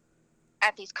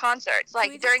at these concerts.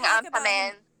 Like, during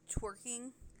Man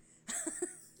twerking.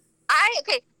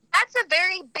 Okay, that's a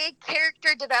very big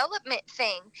character development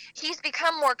thing. He's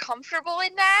become more comfortable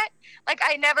in that. Like,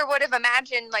 I never would have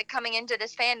imagined, like, coming into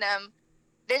this fandom,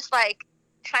 this, like,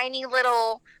 tiny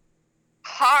little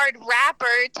hard rapper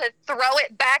to throw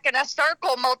it back in a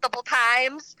circle multiple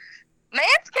times.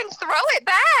 Mans can throw it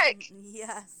back.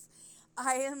 Yes.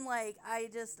 I am like, I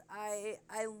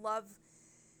love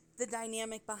the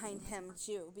dynamic behind him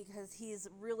too, because he's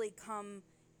really come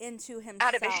into himself.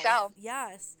 Out of himself.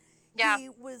 Yes. Yeah. He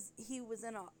was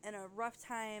in a rough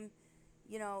time.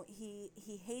 You know, he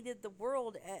hated the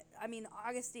world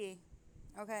Augusty,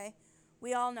 okay?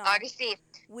 We all know. Augusty.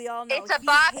 We all know. It's a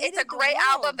bop. It's a great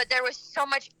album, but there was so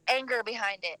much anger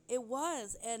behind it. It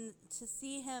was. And to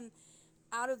see him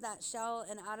out of that shell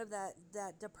and out of that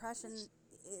depression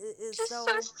is just so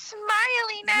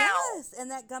smiley now. Yes, and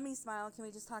that gummy smile. Can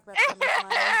we just talk about the gummy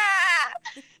smile?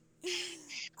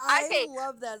 I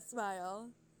love that smile.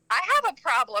 I have a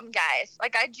problem, guys.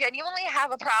 Like, I genuinely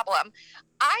have a problem.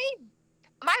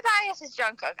 My bias is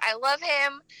Jungkook. I love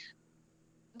him.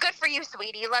 Good for you,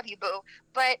 sweetie. Love you, boo.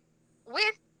 But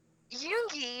with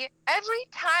Yoongi, every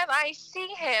time I see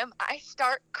him, I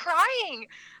start crying.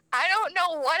 I don't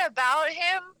know what about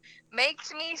him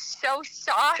makes me so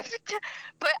soft,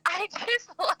 but I just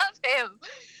love him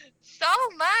so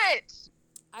much.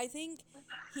 I think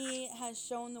he has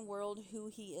shown the world who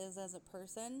he is as a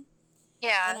person.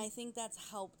 Yeah. And I think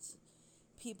that's helped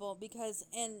people because,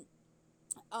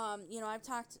 I've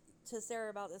talked to Sarah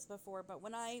about this before, but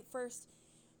when I first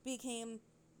became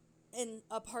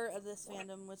a part of this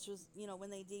fandom, which was, when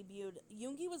they debuted,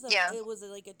 Yoongi was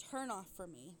like a turnoff for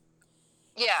me.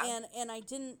 Yeah. And I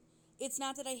didn't, it's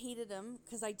not that I hated him,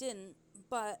 because I didn't,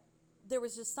 but there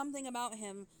was just something about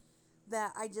him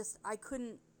that I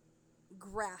couldn't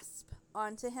grasp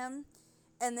onto him.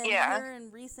 And then here in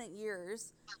recent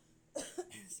years,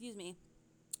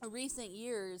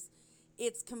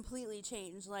 it's completely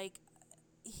changed. Like,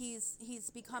 he's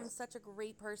become such a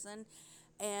great person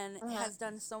and has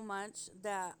done so much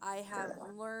that I have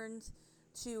learned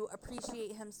to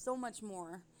appreciate him so much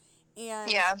more. And,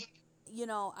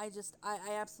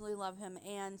 I absolutely love him.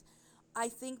 And I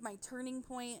think my turning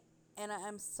point, and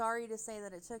I'm sorry to say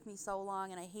that it took me so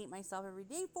long and I hate myself every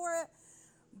day for it,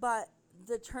 but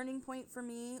the turning point for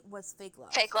me was Fake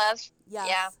Love. Fake Love? Yes.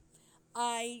 Yeah.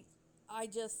 I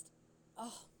just,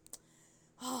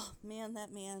 Oh, man,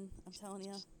 that man. I'm telling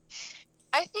you.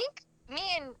 I think me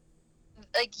and,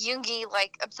 like, Yoongi,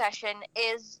 like, obsession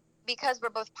is because we're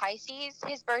both Pisces.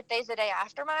 His birthday's the day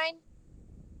after mine.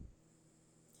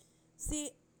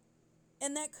 See,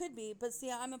 and that could be, but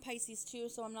see, I'm a Pisces too,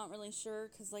 so I'm not really sure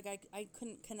because, like, I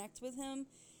couldn't connect with him.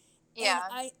 Yeah.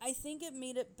 And I think it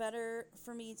made it better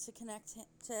for me to connect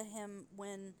to him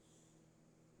when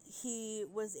he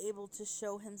was able to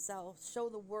show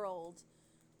the world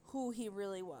who he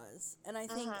really was. And I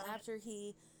think after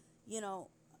he,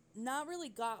 not really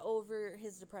got over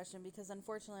his depression, because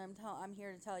unfortunately I'm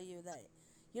here to tell you that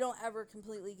you don't ever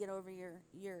completely get over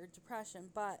your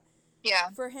depression, but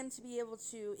Yeah. for him to be able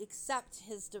to accept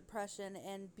his depression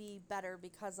and be better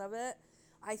because of it,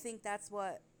 I think that's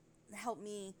what helped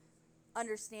me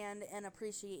understand and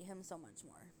appreciate him so much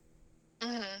more.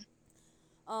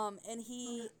 And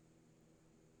he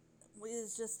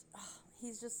is just,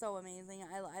 he's just so amazing.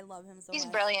 I love him so much. He's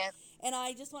brilliant. And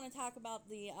I just want to talk about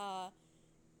the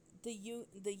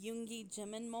Yoongi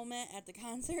Jimin moment at the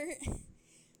concert.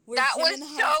 Where That Jimin was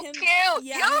hugged so him. cute!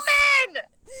 Yes. Yumin!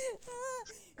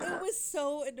 It was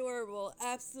so adorable.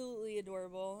 Absolutely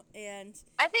adorable. And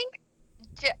I think,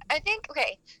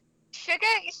 okay,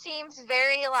 Suga seems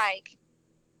very, like,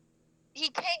 he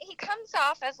comes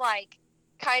off as, like,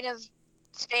 kind of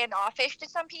standoffish to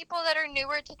some people that are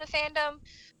newer to the fandom,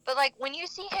 but, like, when you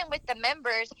see him with the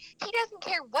members, he doesn't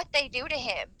care what they do to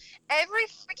him. Every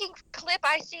freaking clip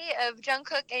I see of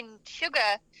Jungkook and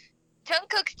Suga,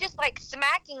 Jungkook's just, like,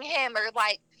 smacking him or,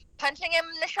 like, punching him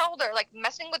in the shoulder, like,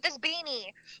 messing with his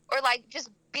beanie, or, like,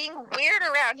 just being weird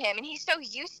around him, and he's so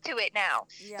used to it now.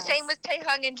 yes. Same with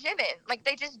Taehyung and Jimin. Like,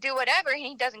 they just do whatever, and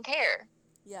he doesn't care.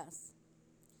 Yes.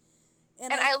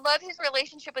 And I love his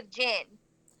relationship with Jin.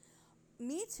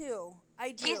 Me too.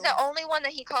 I do. He's the only one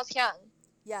that he calls Hyung.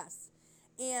 Yes.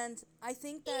 And I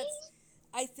think that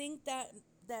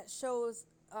shows,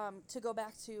 to go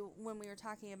back to when we were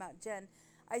talking about Jen,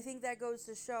 I think that goes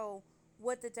to show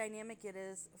what the dynamic it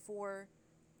is for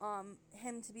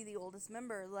him to be the oldest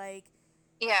member. Like,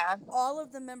 Yeah. all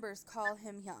of the members call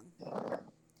him Hyung.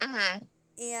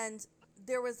 And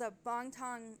there was a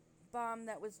Bangtan bomb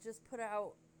that was just put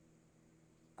out.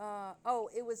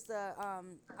 It was the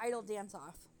Idol Dance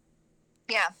Off.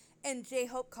 Yeah. And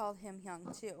J-Hope called him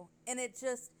Hyung too. And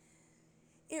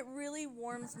it really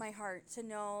warms my heart to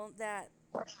know that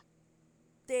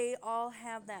they all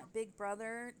have that big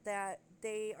brother that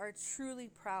they are truly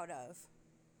proud of.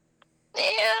 Yeah,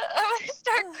 I'm gonna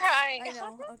start crying. I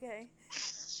know, okay.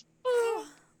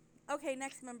 Okay,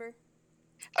 next member.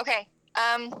 Okay,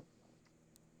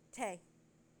 Tae.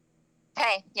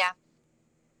 Tae, yeah.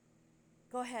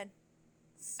 Go ahead.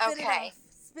 Spit it off.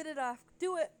 Spit it off.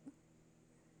 Do it.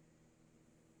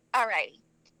 Alrighty.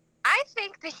 I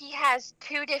think that he has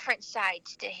two different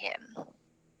sides to him.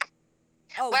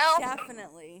 Oh, well,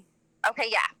 definitely. Okay,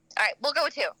 yeah. Alright, we'll go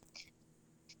with two.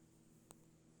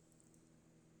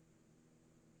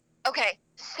 Okay,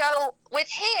 so with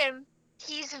him,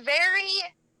 he's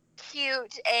very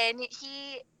cute, and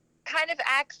he kind of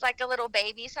acts like a little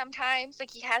baby sometimes. Like,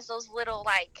 he has those little,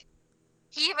 like,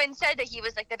 he even said that he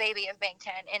was, like, the baby of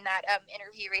Bangtan in that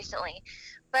interview recently.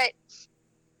 But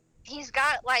he's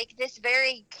got, like, this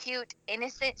very cute,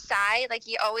 innocent side. Like,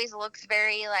 he always looks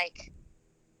very, like,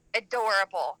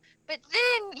 adorable. But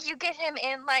then you get him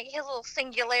in, like, his little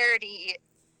singularity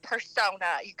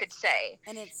persona, you could say.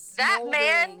 And it's that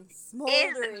man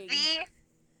smoldering.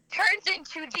 Turns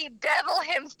into the devil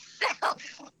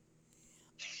himself.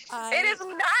 It is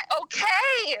not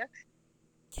okay.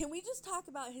 Can we just talk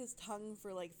about his tongue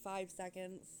for like 5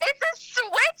 seconds? It's a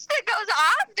switch that goes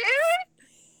off, dude.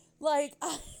 Like,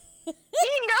 he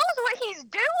knows what he's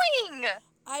doing.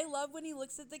 I love when he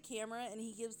looks at the camera and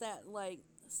he gives that like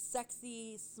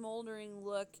sexy smoldering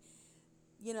look,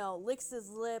 you know, licks his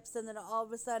lips, and then all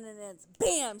of a sudden it's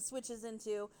bam, switches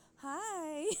into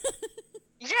hi.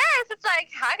 Yes, it's like,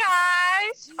 hi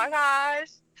guys. Hi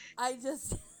guys.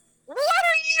 What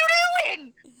are you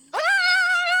doing?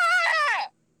 Ah!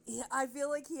 Yeah, I feel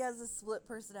like he has a split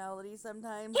personality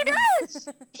sometimes. He does.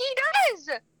 He does.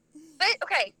 But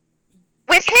okay,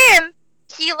 with him,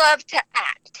 he loved to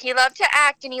act. He loved to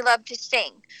act and he loved to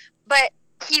sing. But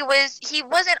he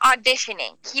wasn't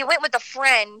auditioning. He went with a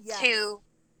friend to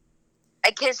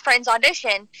like his friend's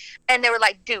audition, and they were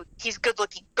like, dude, he's good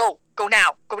looking. Go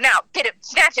now, get him,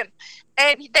 snatch him.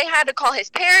 And they had to call his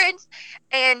parents,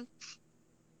 and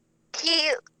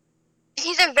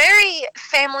he's a very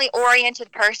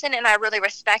family-oriented person, and I really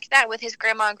respect that with his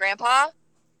grandma and grandpa.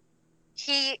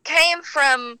 He came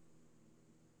from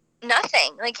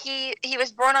nothing. Like, he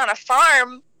was born on a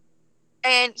farm,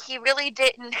 and he really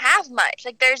didn't have much.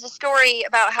 Like, there's a story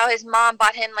about how his mom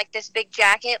bought him, like, this big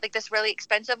jacket, like, this really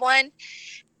expensive one,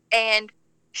 and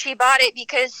she bought it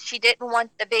because she didn't want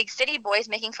the big city boys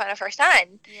making fun of her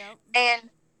son. Yep.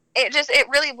 And it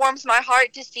really warms my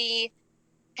heart to see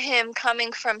him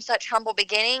coming from such humble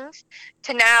beginnings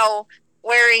to now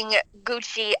wearing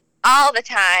Gucci all the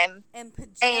time. And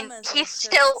pajamas. And he's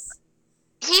shirts.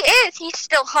 he's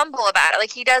still humble about it.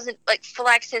 Like, he doesn't, like,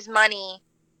 flex his money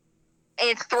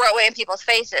and throw it in people's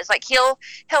faces. Like, he'll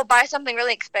buy something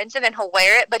really expensive and he'll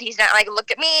wear it, but he's not like,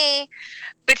 look at me,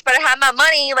 bitch, better have my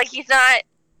money. Like, he's not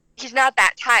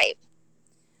that type.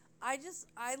 I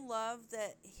love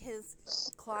that his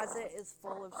closet is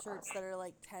full of shirts that are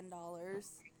like $10.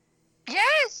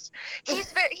 Yes, he's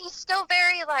still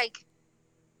very, like,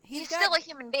 he's still a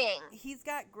human being. He's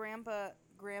got grandpa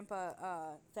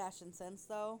fashion sense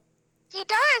though. He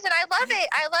does, and I love it.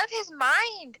 I love his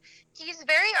mind. He's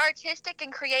very artistic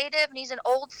and creative, and he's an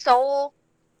old soul,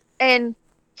 and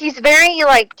he's very,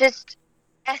 like, just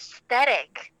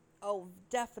aesthetic. Oh,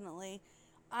 definitely.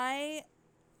 I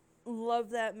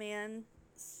love that man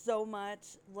so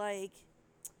much. Like,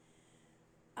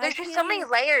 there's just so many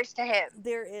layers to him.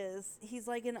 There is. He's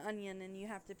like an onion, and you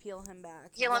have to peel him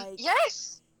back.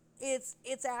 Yes.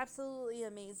 It's absolutely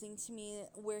amazing to me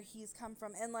where he's come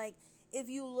from, and like, if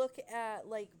you look at,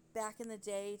 like, back in the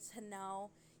day to now,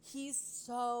 he's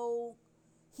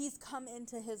come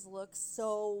into his look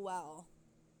so well.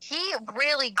 He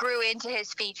really grew into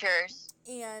his features.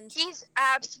 And he's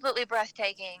absolutely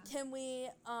breathtaking. Can we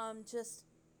just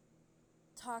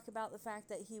talk about the fact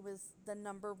that he was the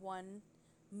 #1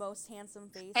 most handsome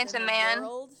face in the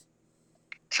world?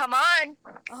 Come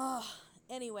on.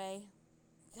 Anyway.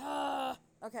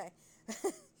 Okay.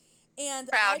 And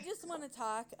Proud. I just want to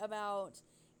talk about,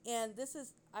 and this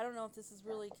is, I don't know if this is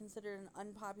really considered an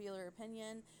unpopular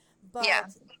opinion, but yeah.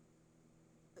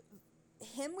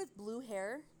 Him with blue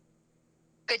hair.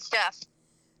 Good stuff.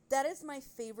 That is my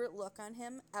favorite look on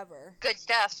him ever. Good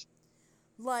stuff.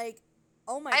 Like,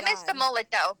 oh my God. I miss the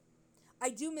mullet, though. I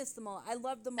do miss the mullet. I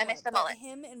love the mullet. I miss the mullet.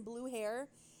 Him in blue hair,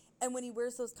 and when he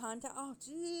wears those contacts, oh,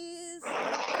 jeez.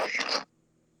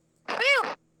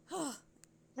 Whew.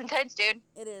 Intense, dude.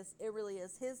 It is. It really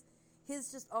is. His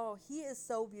just, oh, he is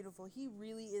so beautiful. He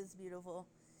really is beautiful.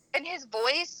 And his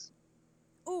voice.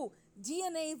 Ooh,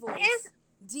 DNA voice.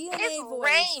 His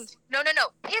range. No.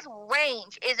 His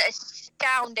range is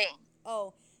astounding.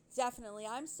 Oh, definitely.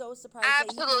 I'm so surprised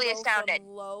Absolutely that you can go astounded. from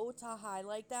low to high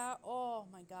like that. Oh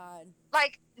my God.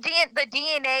 Like the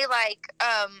DNA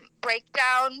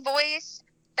breakdown voice,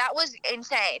 that was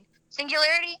insane.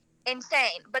 Singularity,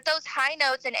 insane. But those high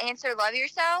notes in Answer Love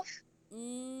Yourself,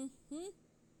 mm-hmm.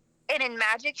 and in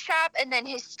Magic Shop, and then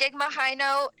his Stigma high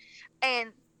note,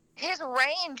 and his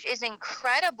range is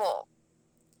incredible.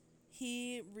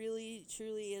 He really,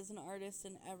 truly is an artist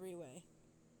in every way.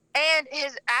 And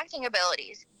his acting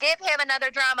abilities. Give him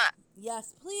another drama.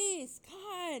 Yes, please.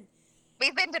 God.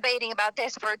 We've been debating about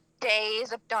this for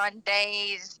days upon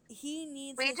days. He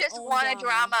needs We his just own want a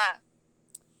drama.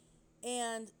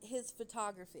 And his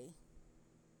photography.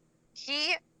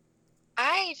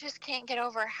 I just can't get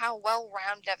over how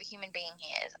well-rounded of a human being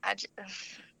he is.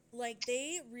 Like,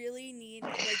 they really need,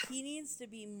 like, he needs to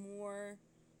be more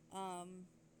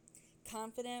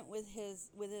confident with his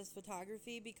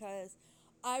photography, because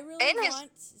I really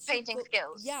want his painting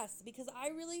skills. Yes, because I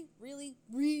really, really,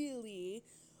 really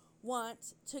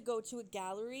want to go to a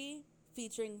gallery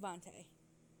featuring Vante.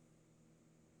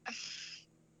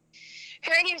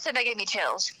 Hearing you said that gave me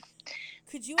chills.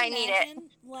 Could you imagine? I need it.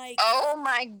 Like, oh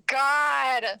my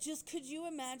God! Just could you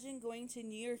imagine going to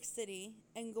New York City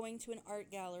and going to an art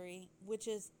gallery, which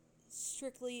is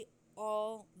strictly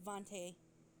all Vante?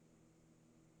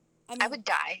 I would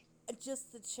die.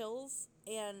 Just the chills,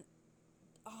 and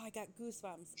I got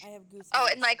goosebumps. I have goosebumps. Oh,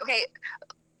 and like, okay,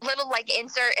 little like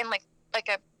insert and like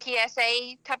a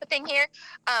PSA type of thing here.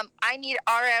 I need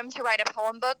RM to write a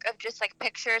poem book of just like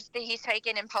pictures that he's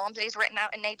taken and poems that he's written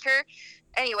out in nature.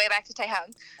 Anyway, back to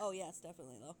Taehyung. Oh yes,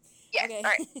 definitely though. Yes. Okay.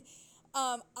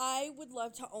 All right. I would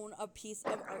love to own a piece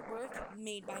of artwork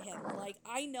made by him. Like,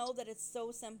 I know that it's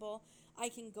so simple. I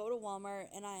can go to Walmart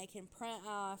and I can print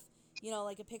off,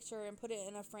 like a picture and put it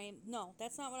in a frame. No,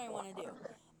 that's not what I want to do.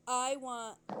 I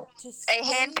want to spend a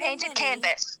hand-painted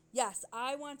canvas. Yes,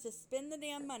 I want to spend the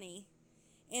damn money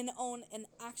and own an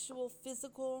actual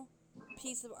physical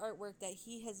piece of artwork that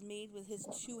he has made with his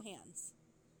 2 hands.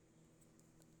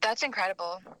 That's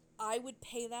incredible. I would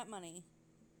pay that money.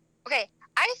 Okay,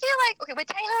 I feel like, with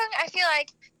Taehyung, I feel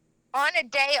like on a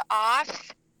day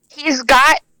off, he's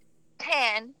got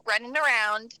tan running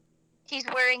around. He's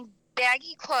wearing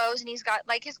baggy clothes, and he's got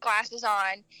like his glasses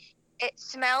on. It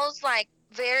smells like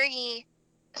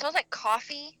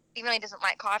coffee, even though he doesn't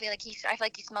like coffee. Like I feel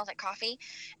like he smells like coffee,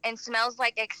 and smells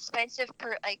like expensive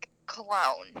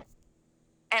cologne.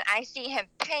 And I see him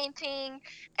painting,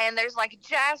 and there's like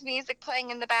jazz music playing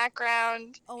in the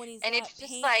background. Oh, and he's and got it's just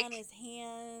paint like, on his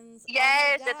hands.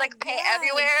 yes, Oh my it's like God, paint yes.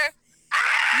 everywhere.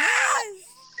 Ah!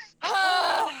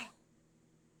 Yes.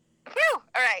 Phew.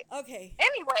 All right. Okay.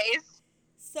 Anyways,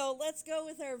 So let's go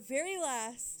with our very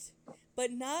last,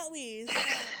 but not least,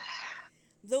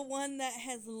 the one that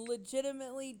has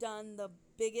legitimately done the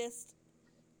biggest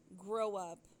grow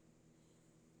up.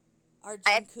 Our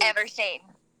I've Jungkook. ever seen.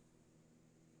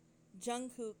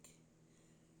 Jungkook.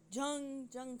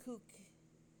 Jungkook.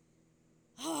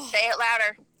 Say it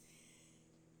louder.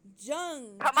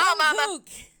 Come on, Mama.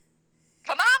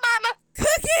 Come on, Mama.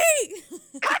 Cookie!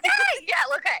 Cookie!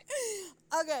 Yeah,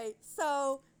 okay. Okay,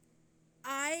 so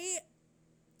I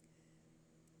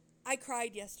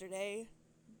cried yesterday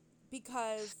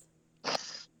because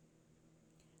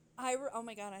oh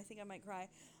my God, I think I might cry.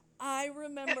 I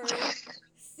remember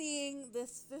seeing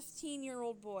this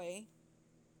 15-year-old boy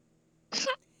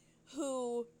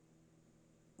who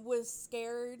was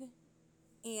scared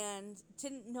and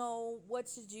didn't know what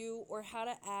to do or how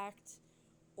to act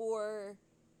or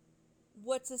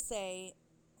what to say,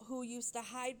 who used to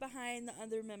hide behind the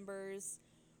other members.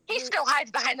 He still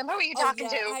hides behind them. Who are you talking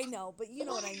to? I know, but you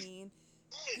know what I mean.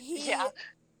 He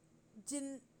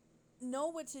didn't know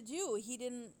what to do. He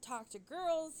didn't talk to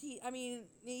girls. He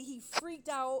freaked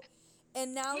out,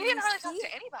 and now he didn't really talk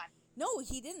to anybody. No,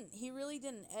 he didn't. He really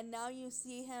didn't. And now you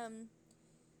see him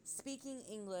speaking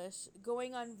English,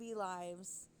 going on V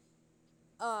Lives,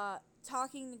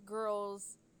 talking to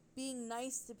girls, being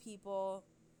nice to people.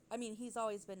 I mean, he's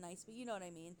always been nice, but you know what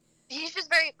I mean. He's just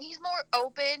he's more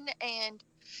open, and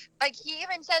like he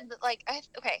even said that, like,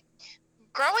 okay,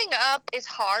 growing up is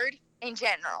hard in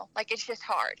general. Like, it's just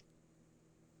hard.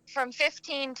 From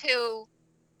 15 to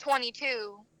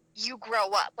 22, you grow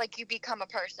up, like you become a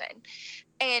person,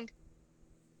 and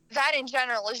that in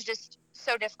general is just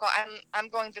so difficult. I'm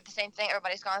going through the same thing.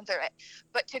 Everybody's gone through it,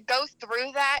 but to go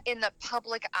through that in the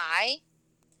public eye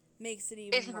makes it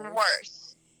even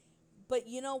worse. But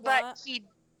you know what? But he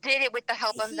did it with the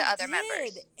help of the other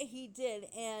members. He did,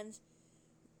 and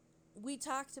we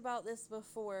talked about this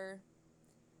before,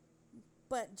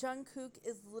 but Jungkook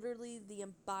is literally the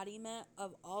embodiment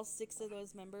of all 6 of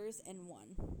those members in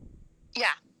one. Yeah.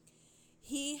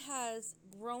 He has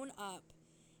grown up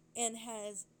and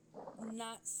has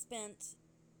not spent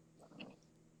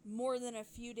more than a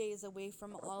few days away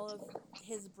from all of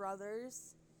his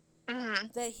brothers. Mm-hmm.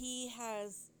 That he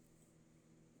has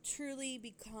truly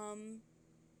become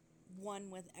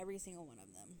one with every single one of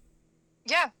them.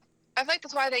 Yeah. I feel like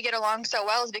that's why they get along so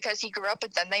well, is because he grew up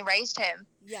with them. They raised him.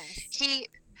 Yes. He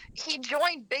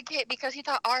joined Big Hit because he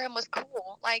thought RM was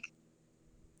cool. Like,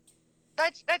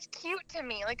 that's cute to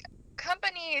me. Like,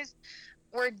 companies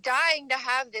were dying to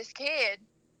have this kid,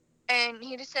 and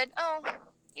he just said, "Oh,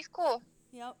 he's cool."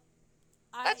 Yep.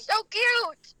 That's so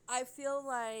cute. I feel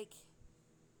like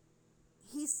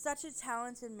he's such a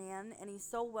talented man, and he's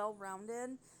so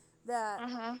well-rounded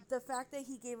that the fact that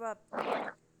he gave up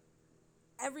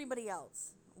everybody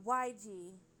else,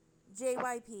 YG,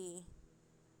 JYP,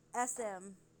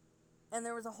 SM, and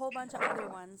there was a whole bunch of other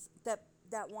ones that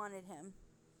wanted him.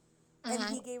 And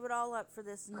he gave it all up for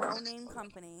this no-name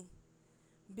company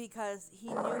because he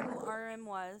knew who RM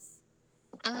was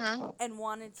and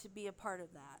wanted to be a part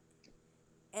of that.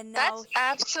 And now that's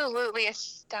absolutely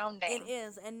astounding. It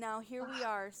is. And now here we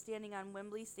are standing on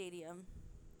Wembley Stadium,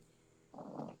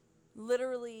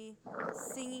 literally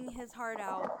singing his heart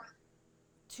out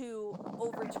to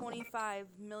over 25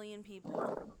 million people.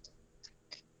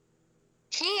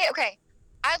 Okay,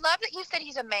 I love that you said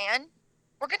he's a man.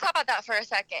 We're going to talk about that for a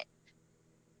second.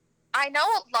 I know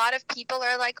a lot of people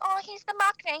are like, "Oh, he's the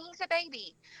maknae, he's a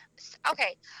baby."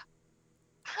 Okay,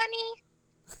 honey,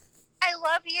 I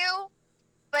love you,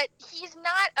 but he's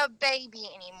not a baby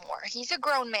anymore. He's a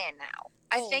grown man now.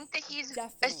 I think that he's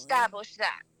established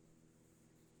that.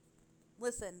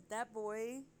 Listen, that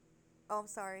boy, I'm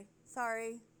sorry,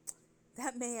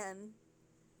 that man,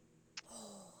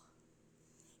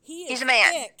 he's a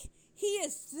man. Thick. He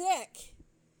is thick.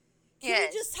 Can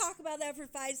Yes. you just talk about that for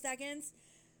 5 seconds?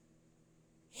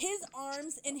 His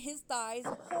arms and his thighs,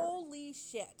 holy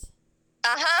shit.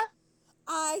 Uh-huh.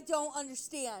 I don't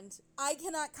understand. I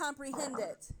cannot comprehend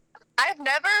it. I've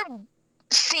never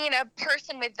seen a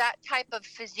person with that type of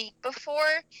physique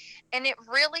before, and it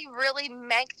really, really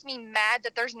makes me mad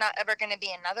that there's not ever going to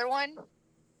be another one.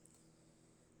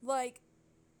 Like,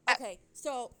 okay,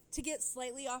 so to get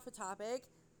slightly off a topic,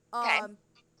 Okay.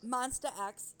 Monsta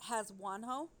X has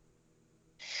Wonho.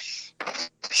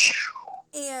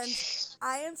 And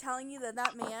I am telling you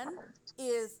that man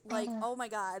is like, oh my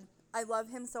God, I love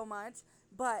him so much.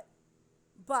 But,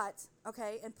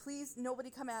 okay, and please, nobody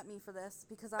come at me for this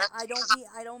because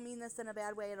I don't mean this in a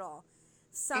bad way at all.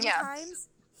 Sometimes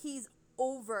he's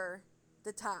over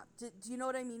the top. Do you know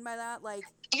what I mean by that? Like,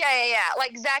 yeah.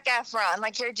 Like Zac Efron.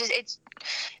 Like you're just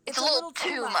it's a little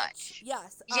too much.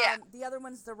 Yes. Yeah. The other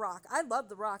one's The Rock. I love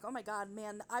The Rock. Oh my God,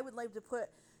 man, I would like to put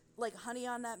like honey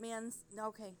on that man's.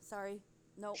 Okay, sorry,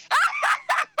 nope.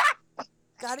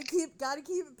 Gotta keep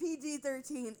it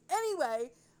PG-13.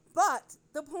 Anyway, but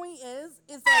the point is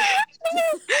like,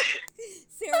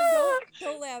 Sarah,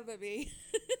 don't laugh at me.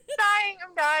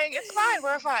 I'm dying. It's fine.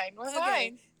 We're fine. We're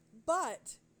fine.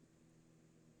 But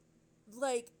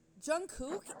like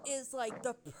Jungkook is like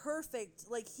the perfect.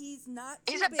 Like he's not.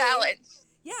 He's a balance.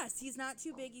 Yes, he's not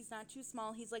too big. He's not too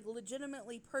small. He's like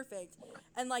legitimately perfect.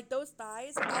 And like those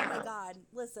thighs. Oh my God!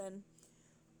 Listen.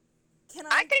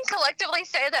 I can collectively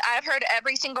say that I've heard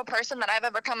every single person that I've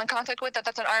ever come in contact with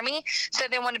that's an army say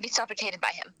they want to be suffocated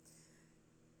by him.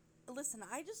 Listen,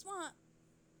 I just want.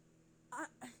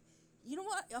 You know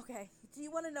what? Okay. Do you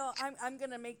want to know? I'm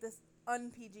gonna make this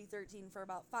un-PG-13 for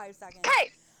about 5 seconds.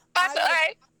 Hey, that's all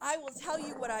right. I will tell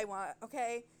you what I want.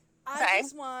 Okay. I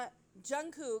just want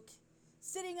Jungkook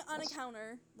sitting on a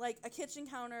counter, like a kitchen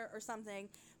counter or something,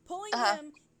 pulling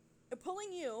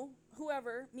you,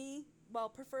 whoever, me. Well,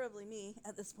 preferably me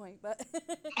at this point, but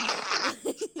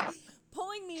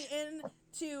pulling me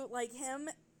into like him,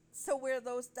 so where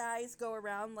those thighs go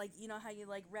around, like you know how you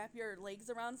like wrap your legs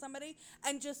around somebody,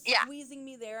 and just squeezing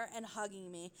me there and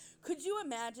hugging me. Could you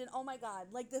imagine? Oh my God,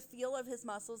 like the feel of his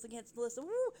muscles against Melissa. Woo,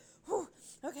 woo.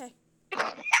 Okay,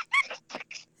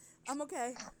 I'm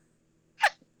okay.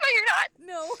 No, you're not.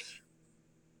 No.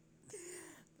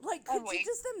 Like, could you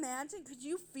just imagine? Could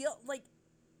you feel like?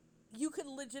 You could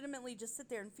legitimately just sit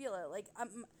there and feel it. Like,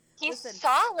 he's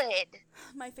solid.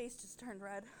 My face just turned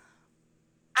red.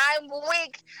 I'm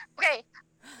weak. Okay.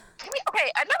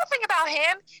 Another thing about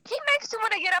him, he makes me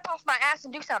want to get up off my ass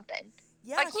and do something.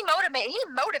 Yeah. Like, he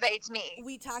motivates me.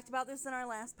 We talked about this in our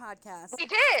last podcast. We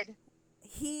did.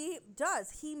 He does.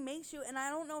 He makes you, and I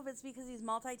don't know if it's because he's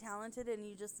multi-talented and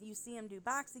you see him do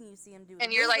boxing, you see him do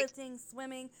weightlifting,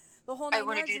 swimming, the whole nine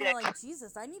yards, and you're like,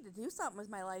 Jesus, I need to do something with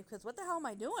my life because what the hell am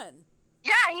I doing?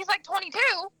 Yeah, he's like 22,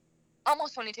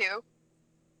 almost 22.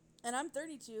 And I'm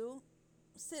 32,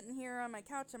 sitting here on my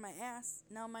couch on my ass.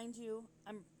 Now, mind you,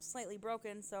 I'm slightly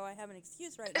broken, so I have an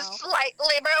excuse right now.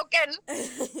 Slightly broken.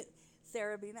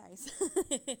 Sarah, be nice.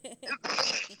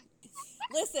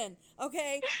 Listen,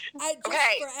 okay?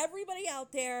 For everybody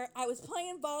out there, I was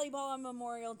playing volleyball on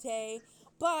Memorial Day,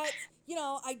 but, you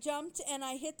know, I jumped and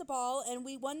I hit the ball and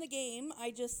we won the game.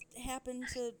 I just happened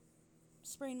to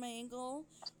sprain my ankle,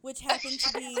 which happened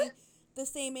to be the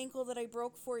same ankle that I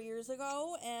broke 4 years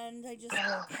ago, and I just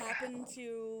happened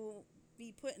to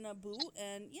be put in a boot,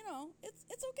 and, you know, it's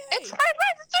okay. It's fine.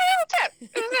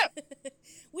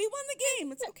 We won the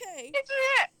game. It's okay.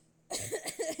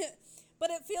 It's But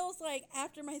it feels like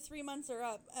after my 3 months are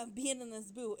up of being in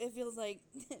this boot, it feels like,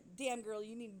 damn girl,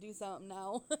 you need to do something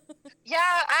now. Yeah,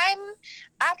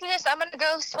 after this, I'm going to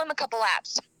go swim a couple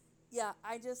laps. Yeah,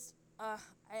 I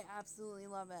absolutely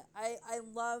love it. I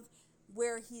love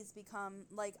where he's become.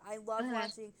 Like, I love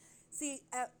watching. See,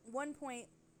 at one point,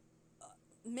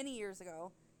 many years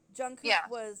ago, Jungkook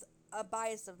was a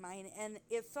bias of mine, and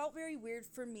it felt very weird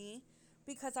for me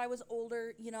because I was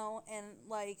older, you know, and,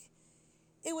 like,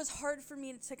 it was hard for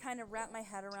me to kind of wrap my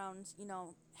head around, you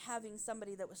know, having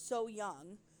somebody that was so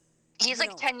young. He's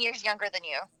like 10 years younger than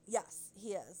you. Yes, he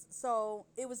is. So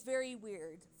it was very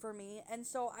weird for me. And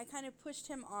so I kind of pushed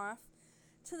him off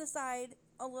to the side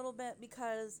a little bit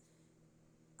because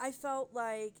I felt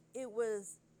like it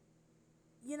was,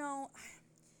 you know,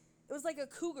 it was like a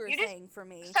cougar thing for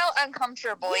me. Felt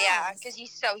uncomfortable, yeah, because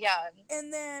he's so young.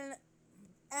 And then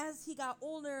as he got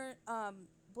older,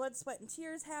 Blood, Sweat, and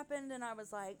Tears happened, and I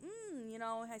was like, you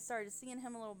know, I started seeing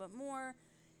him a little bit more.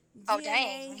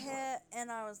 DNA hit,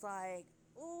 and I was like,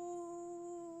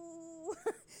 ooh.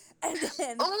 And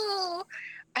then... Ooh.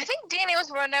 I think DNA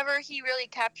was whenever he really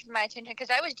captured my attention, because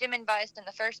I was gym advised in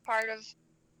the first part of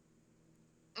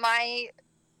my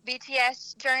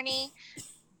BTS journey.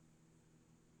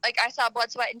 Like, I saw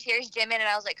Blood, Sweat, and Tears Jimin, and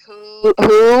I was like, who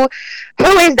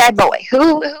is that boy?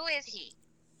 Who is he?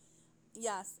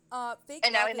 Yes. Fake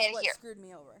Love is what screwed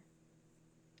me over.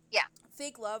 Yeah.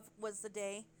 Fake Love was the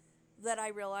day that I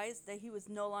realized that he was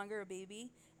no longer a baby,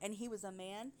 and he was a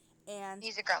man, and...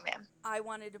 He's a grown man. I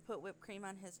wanted to put whipped cream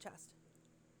on his chest.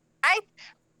 I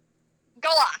go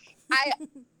off.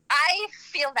 I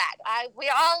feel that. We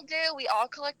all do. We all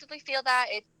collectively feel that.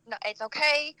 It's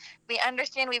okay. We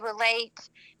understand. We relate.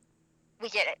 We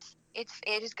get it.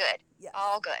 It is good. Yes.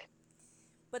 All good.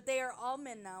 But they are all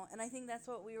men now, and I think that's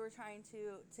what we were trying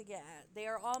to get at. They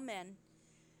are all men.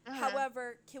 Mhm.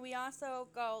 However, can we also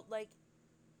go, like,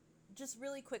 just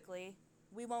really quickly,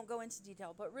 we won't go into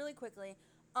detail, but really quickly,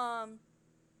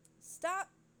 stop,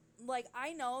 like,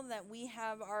 I know that we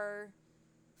have our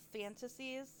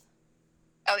fantasies.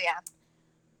 Oh, yeah.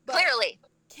 But Clearly.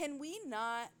 can we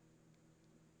not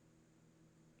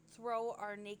throw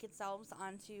our naked selves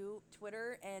onto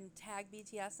Twitter and tag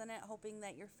BTS in it, hoping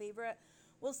that your favorite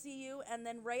will see you, and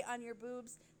then write on your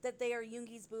boobs that they are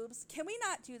Yoongi's boobs? Can we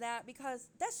not do that? Because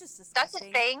that's just That's disgusting.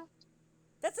 a thing.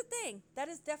 That's a thing. That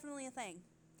is definitely a thing.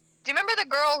 Do you remember the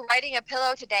girl writing a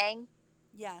pillow to Dang?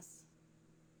 Yes.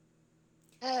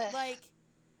 Ugh. Like,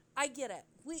 I get it.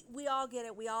 We all get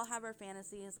it. We all have our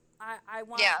fantasies. I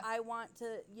want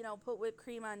to, put whipped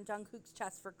cream on Jungkook's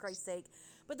chest, for Christ's sake.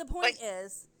 But the point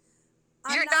is,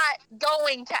 you're not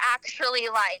going to actually,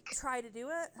 like, try to do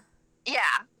it.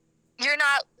 Yeah. You're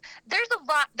not. There's a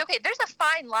lot. Okay, there's a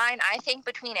fine line, I think,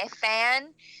 between a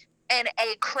fan and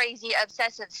a crazy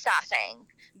obsessive sassing.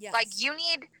 Yes. Like, you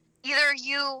need either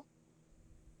you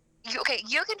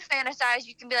can fantasize,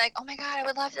 you can be like, oh my god, I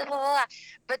would love to, blah, blah, blah.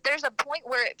 But there's a point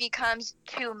where it becomes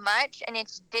too much and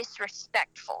it's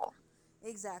disrespectful.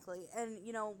 Exactly. And,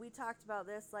 we talked about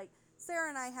this, like, Sarah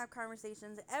and I have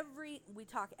conversations we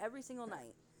talk every single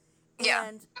night. Yeah.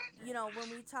 And, when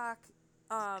we talk,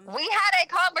 we had a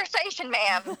conversation,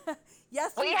 ma'am.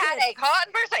 Yes, we had a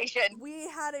conversation. We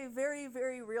had a very,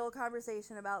 very real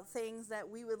conversation about things that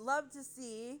we would love to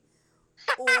see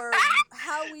or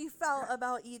how we felt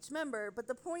about each member. But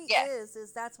the point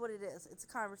is that's what it is. It's a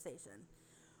conversation.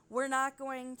 We're not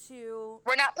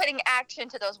putting action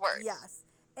to those words. Yes.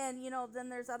 And, then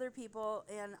there's other people,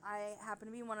 and I happen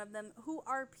to be one of them, who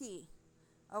are P.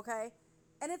 Okay?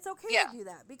 And it's okay to do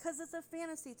that because it's a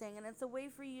fantasy thing, and it's a way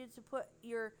for you to put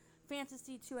your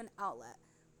fantasy to an outlet.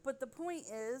 But the point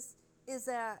is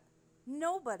that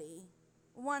nobody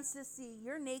wants to see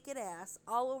your naked ass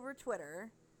all over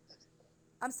Twitter.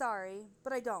 I'm sorry,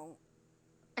 but I don't.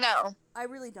 No. I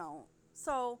really don't.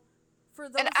 So, for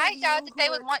those and I doubt that they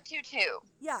would want to, too.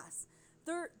 Yes.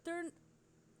 They're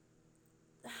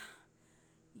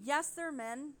yes, they're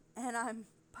men, and I'm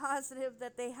positive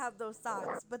that they have those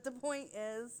thoughts. But the point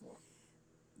is,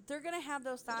 they're going to have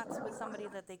those thoughts with somebody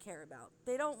that they care about.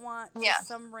 They don't want just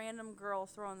some random girl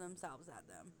throwing themselves at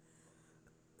them.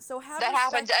 So that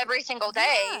happens every single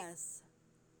day. Yes.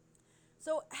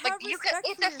 So have respect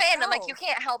it's for a fandom. yourself. Like, you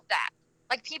can't help that.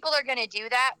 Like, people are going to do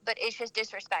that, but it's just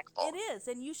disrespectful. It is,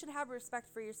 and you should have respect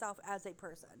for yourself as a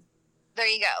person. There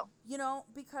you go.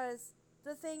 Because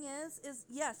the thing is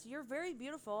yes, you're very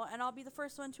beautiful, and I'll be the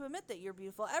first one to admit that you're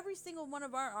beautiful. Every single one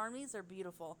of our armies are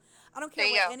beautiful. I don't care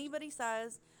what anybody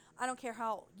says. I don't care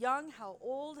how young, how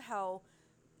old, how,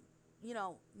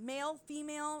 male,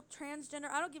 female,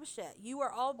 transgender. I don't give a shit. You are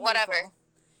all beautiful. Whatever.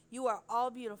 You are all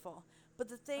beautiful. But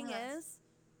the thing is,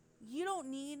 you don't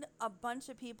need a bunch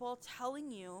of people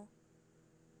telling you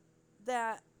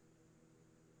that.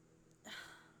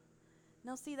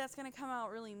 Now, see, that's going to come out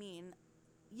really mean.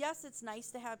 Yes, it's nice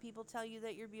to have people tell you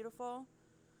that you're beautiful.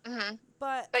 Mm-hmm.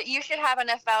 But you should have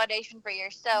enough validation for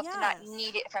yourself to not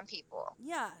need it from people.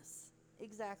 Yes,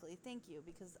 exactly. Thank you,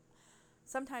 because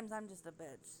sometimes I'm just a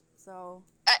bitch. So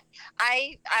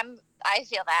I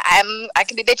feel that. I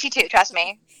can be bitchy too, trust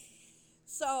me.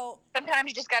 So sometimes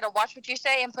you just got to watch what you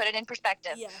say and put it in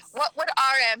perspective. Yes. What would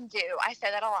RM do? I say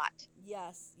that a lot.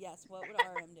 Yes. What would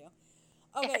RM do?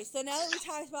 Okay, so now that we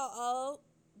talked about all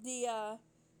the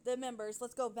members,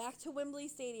 let's go back to Wembley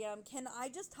Stadium. Can I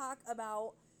just talk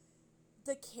about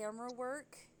the camera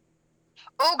work?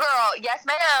 Oh, girl, yes,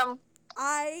 ma'am.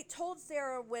 I told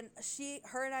Sarah when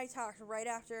her and I talked right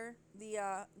after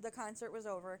the concert was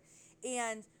over,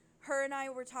 and her and I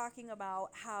were talking about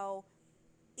how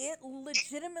it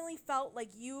legitimately felt like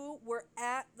you were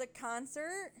at the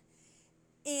concert,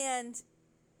 and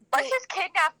let's just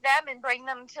kidnap them and bring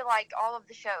them to, like, all of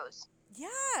the shows.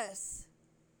 Yes.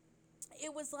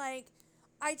 It was like,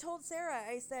 I told Sarah,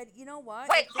 I said, you know what?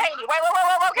 Wait, Katie,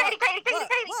 Katie.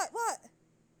 What?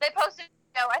 They posted,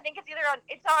 I think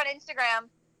it's on Instagram.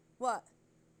 What?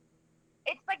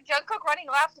 It's like Jungkook running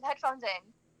laps with headphones in.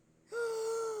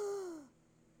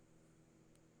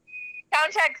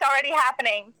 Sound check's already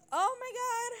happening. Oh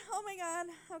my god.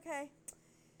 Okay.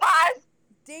 Pause.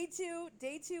 Day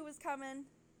two is coming.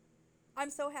 I'm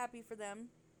so happy for them.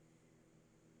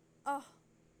 Oh.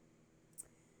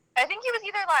 I think he was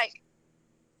either like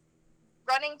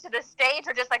running to the stage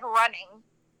or just like running?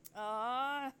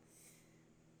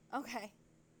 Okay.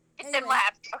 It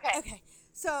laughed. Okay. Okay.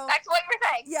 So that's what you're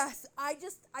saying. Yes, I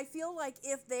feel like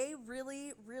if they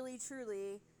really, really,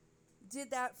 truly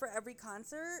did that for every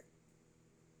concert,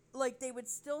 like they would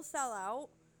still sell out,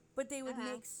 but they would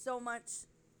make so much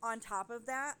on top of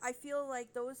that. I feel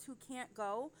like those who can't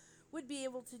go would be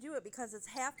able to do it because it's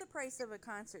half the price of a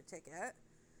concert ticket.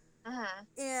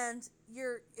 And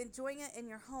you're enjoying it in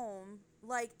your home.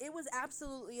 Like, it was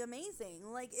absolutely amazing.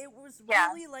 Like, it was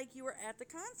really like you were at the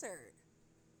concert.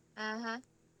 I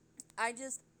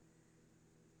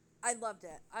loved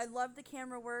it. I loved the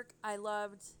camera work.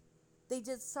 They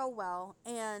did so well.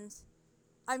 And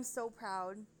I'm so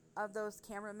proud of those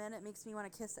cameramen. It makes me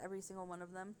want to kiss every single one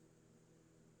of them.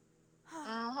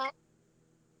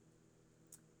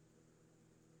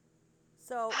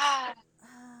 So,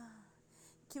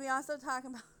 can we also talk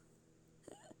about...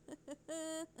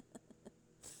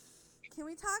 Can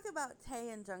we talk about Tae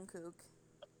and Jungkook?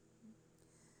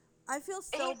 I feel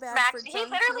so bad for Jungkook. He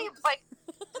literally, like,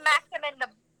 smacked him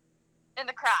in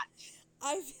the crotch.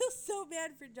 I feel so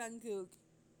bad for Jungkook.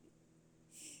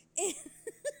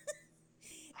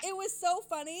 It was so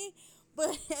funny,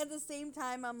 but at the same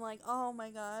time, I'm like, oh my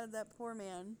god, that poor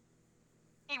man.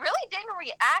 He really didn't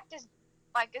react as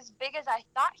big as I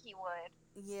thought he would.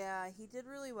 Yeah, he did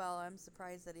really well. I'm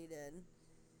surprised that he did.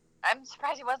 I'm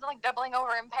surprised he wasn't like doubling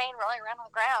over in pain, rolling around on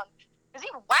the ground. Because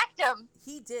he whacked him.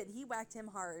 He did. He whacked him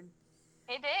hard.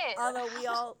 He did. Although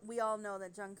we all know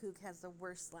that Jungkook has the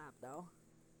worst slap, though.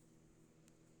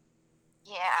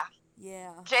 Yeah.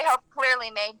 Yeah. J-Hope clearly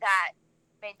made that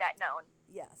known.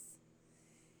 Yes.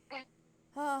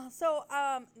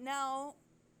 Now,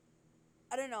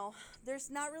 I don't know. There's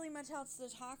not really much else to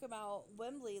talk about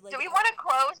Wembley. Like, do we want to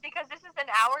close because this is an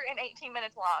hour and 18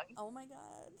 minutes long? Oh my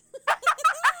god.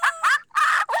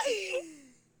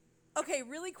 Okay,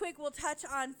 really quick, we'll touch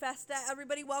on Festa.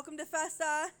 Everybody, welcome to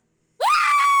Festa.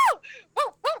 Woo!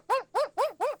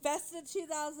 Festa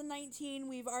 2019.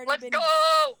 We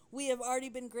have already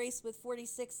been graced with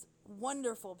 46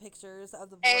 wonderful pictures of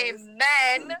the boys.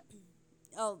 Amen.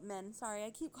 Oh, men. Sorry, I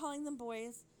keep calling them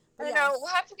boys. I know.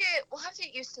 We'll have to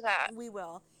get used to that. We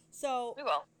will. So we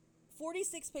will.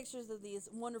 46 pictures of these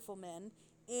wonderful men,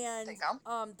 and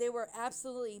they were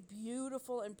absolutely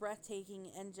beautiful and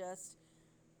breathtaking, and just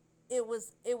it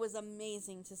was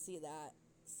amazing to see that.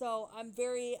 So I'm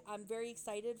very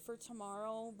excited for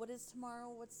tomorrow. What is tomorrow?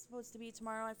 What's supposed to be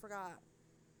tomorrow? I forgot.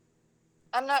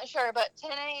 I'm not sure, but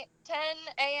 10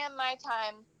 a.m. my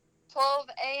time, 12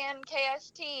 a.m.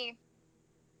 KST.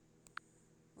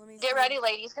 Get ready,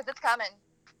 ladies, because it's coming.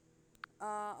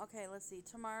 Okay, let's see.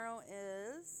 Tomorrow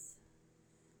is...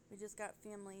 We just got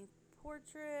family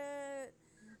portrait.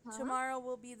 Tomorrow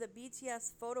will be the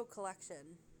BTS photo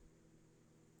collection.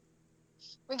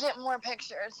 We get more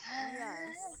pictures.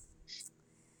 Yes.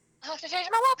 I'll have to change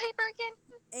my wallpaper again.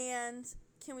 And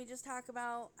can we just talk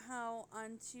about how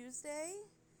on Tuesday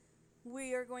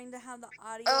we are going to have the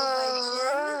audio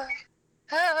by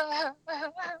Jin?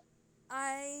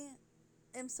 I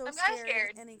am so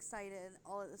scared and excited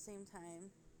all at the same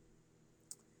time.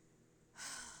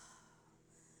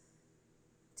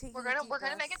 We're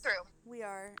gonna make it through. We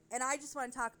are. And I just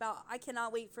want to talk about, I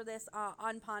cannot wait for this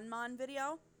Anpanman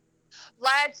video.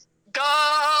 Let's go!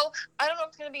 I don't know if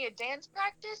it's going to be a dance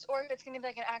practice or if it's going to be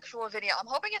like an actual video. I'm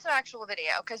hoping it's an actual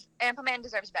video because Anpanman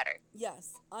deserves better.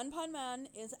 Yes. Anpanman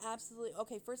is absolutely...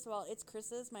 Okay, first of all, it's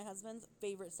Chris's, my husband's,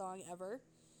 favorite song ever.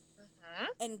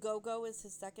 And Go Go is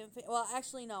his second favorite. Well,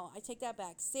 actually, no. I take that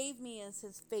back. Save Me is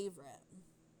his favorite.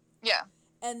 Yeah.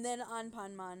 And then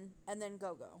Anpanman, and then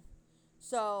Go Go.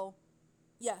 So,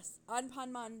 yes,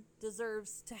 Anpanman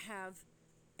deserves to have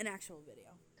an actual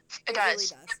video. It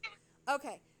does. Really does.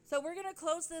 Okay, so we're going to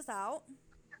close this out.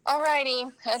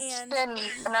 Alrighty. It's been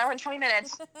an hour and 20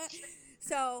 minutes.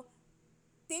 So,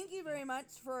 thank you very much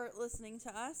for listening to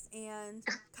us, and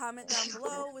comment down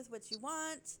below with what you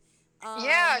want.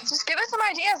 Yeah, just give us some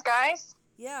ideas, guys.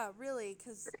 Yeah, really,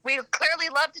 because... We clearly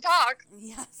love to talk.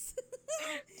 Yes.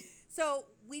 So,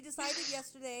 we decided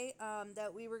yesterday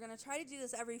that we were going to try to do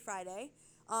this every Friday.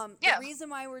 The reason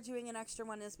why we're doing an extra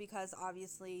one is because,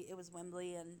 obviously, it was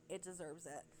Wembley, and it deserves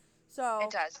it. So, it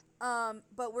does.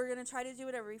 But we're going to try to do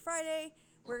it every Friday.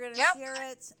 We're going to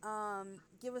share it.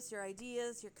 Give us your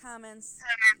ideas, your comments,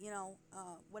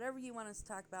 whatever you want us to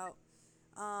talk about.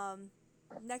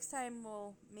 Next time,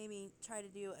 we'll maybe try to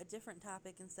do a different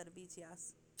topic instead of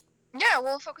BTS. Yeah,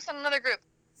 we'll focus on another group.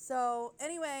 So,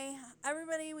 anyway,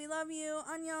 everybody, we love you.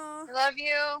 Annyeong. Love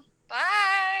you.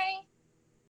 Bye.